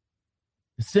them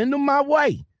my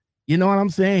way. You know what I'm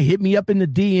saying? Hit me up in the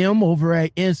DM over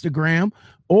at Instagram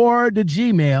or the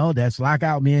Gmail. That's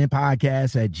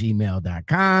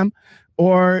lockoutmenpodcast@gmail.com.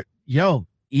 Or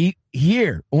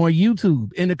here on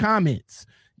YouTube in the comments.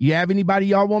 You have anybody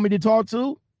y'all want me to talk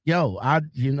to? I'll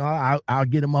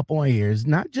get them up on here. It's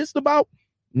not just about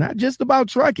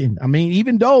trucking. I mean,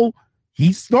 even though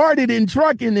he started in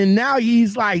trucking and now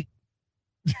he's like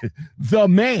the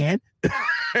man,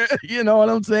 you know what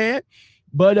I'm saying?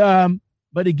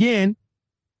 But again,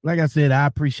 like I said, I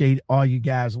appreciate all you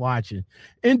guys watching.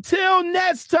 Until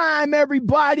next time,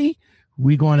 everybody,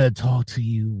 we're going to talk to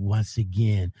you once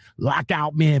again.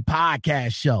 Lockout Men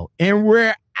Podcast Show. And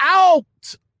we're out.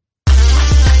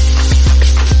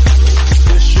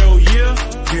 This show,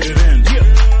 get it in.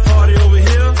 Party over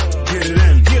here, get it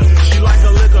in. She like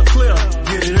a liquor clear,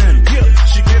 get it in.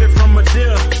 She get it from a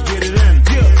deal, get it in.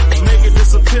 Make it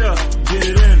disappear, get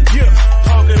it in.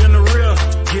 Talk it in the real,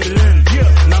 get it in.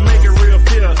 Now make it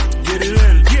reappear, get it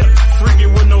in. Freaky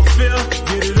with no fear,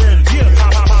 get it in.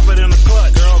 Pop it in the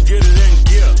clutch, girl, get it in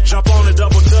gear. Jump on it,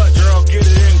 double dutch, girl, get it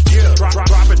in gear.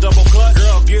 Drop it, double clutch,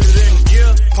 girl, get it in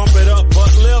gear. Pump it up,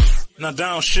 butt lift, now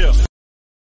downshift.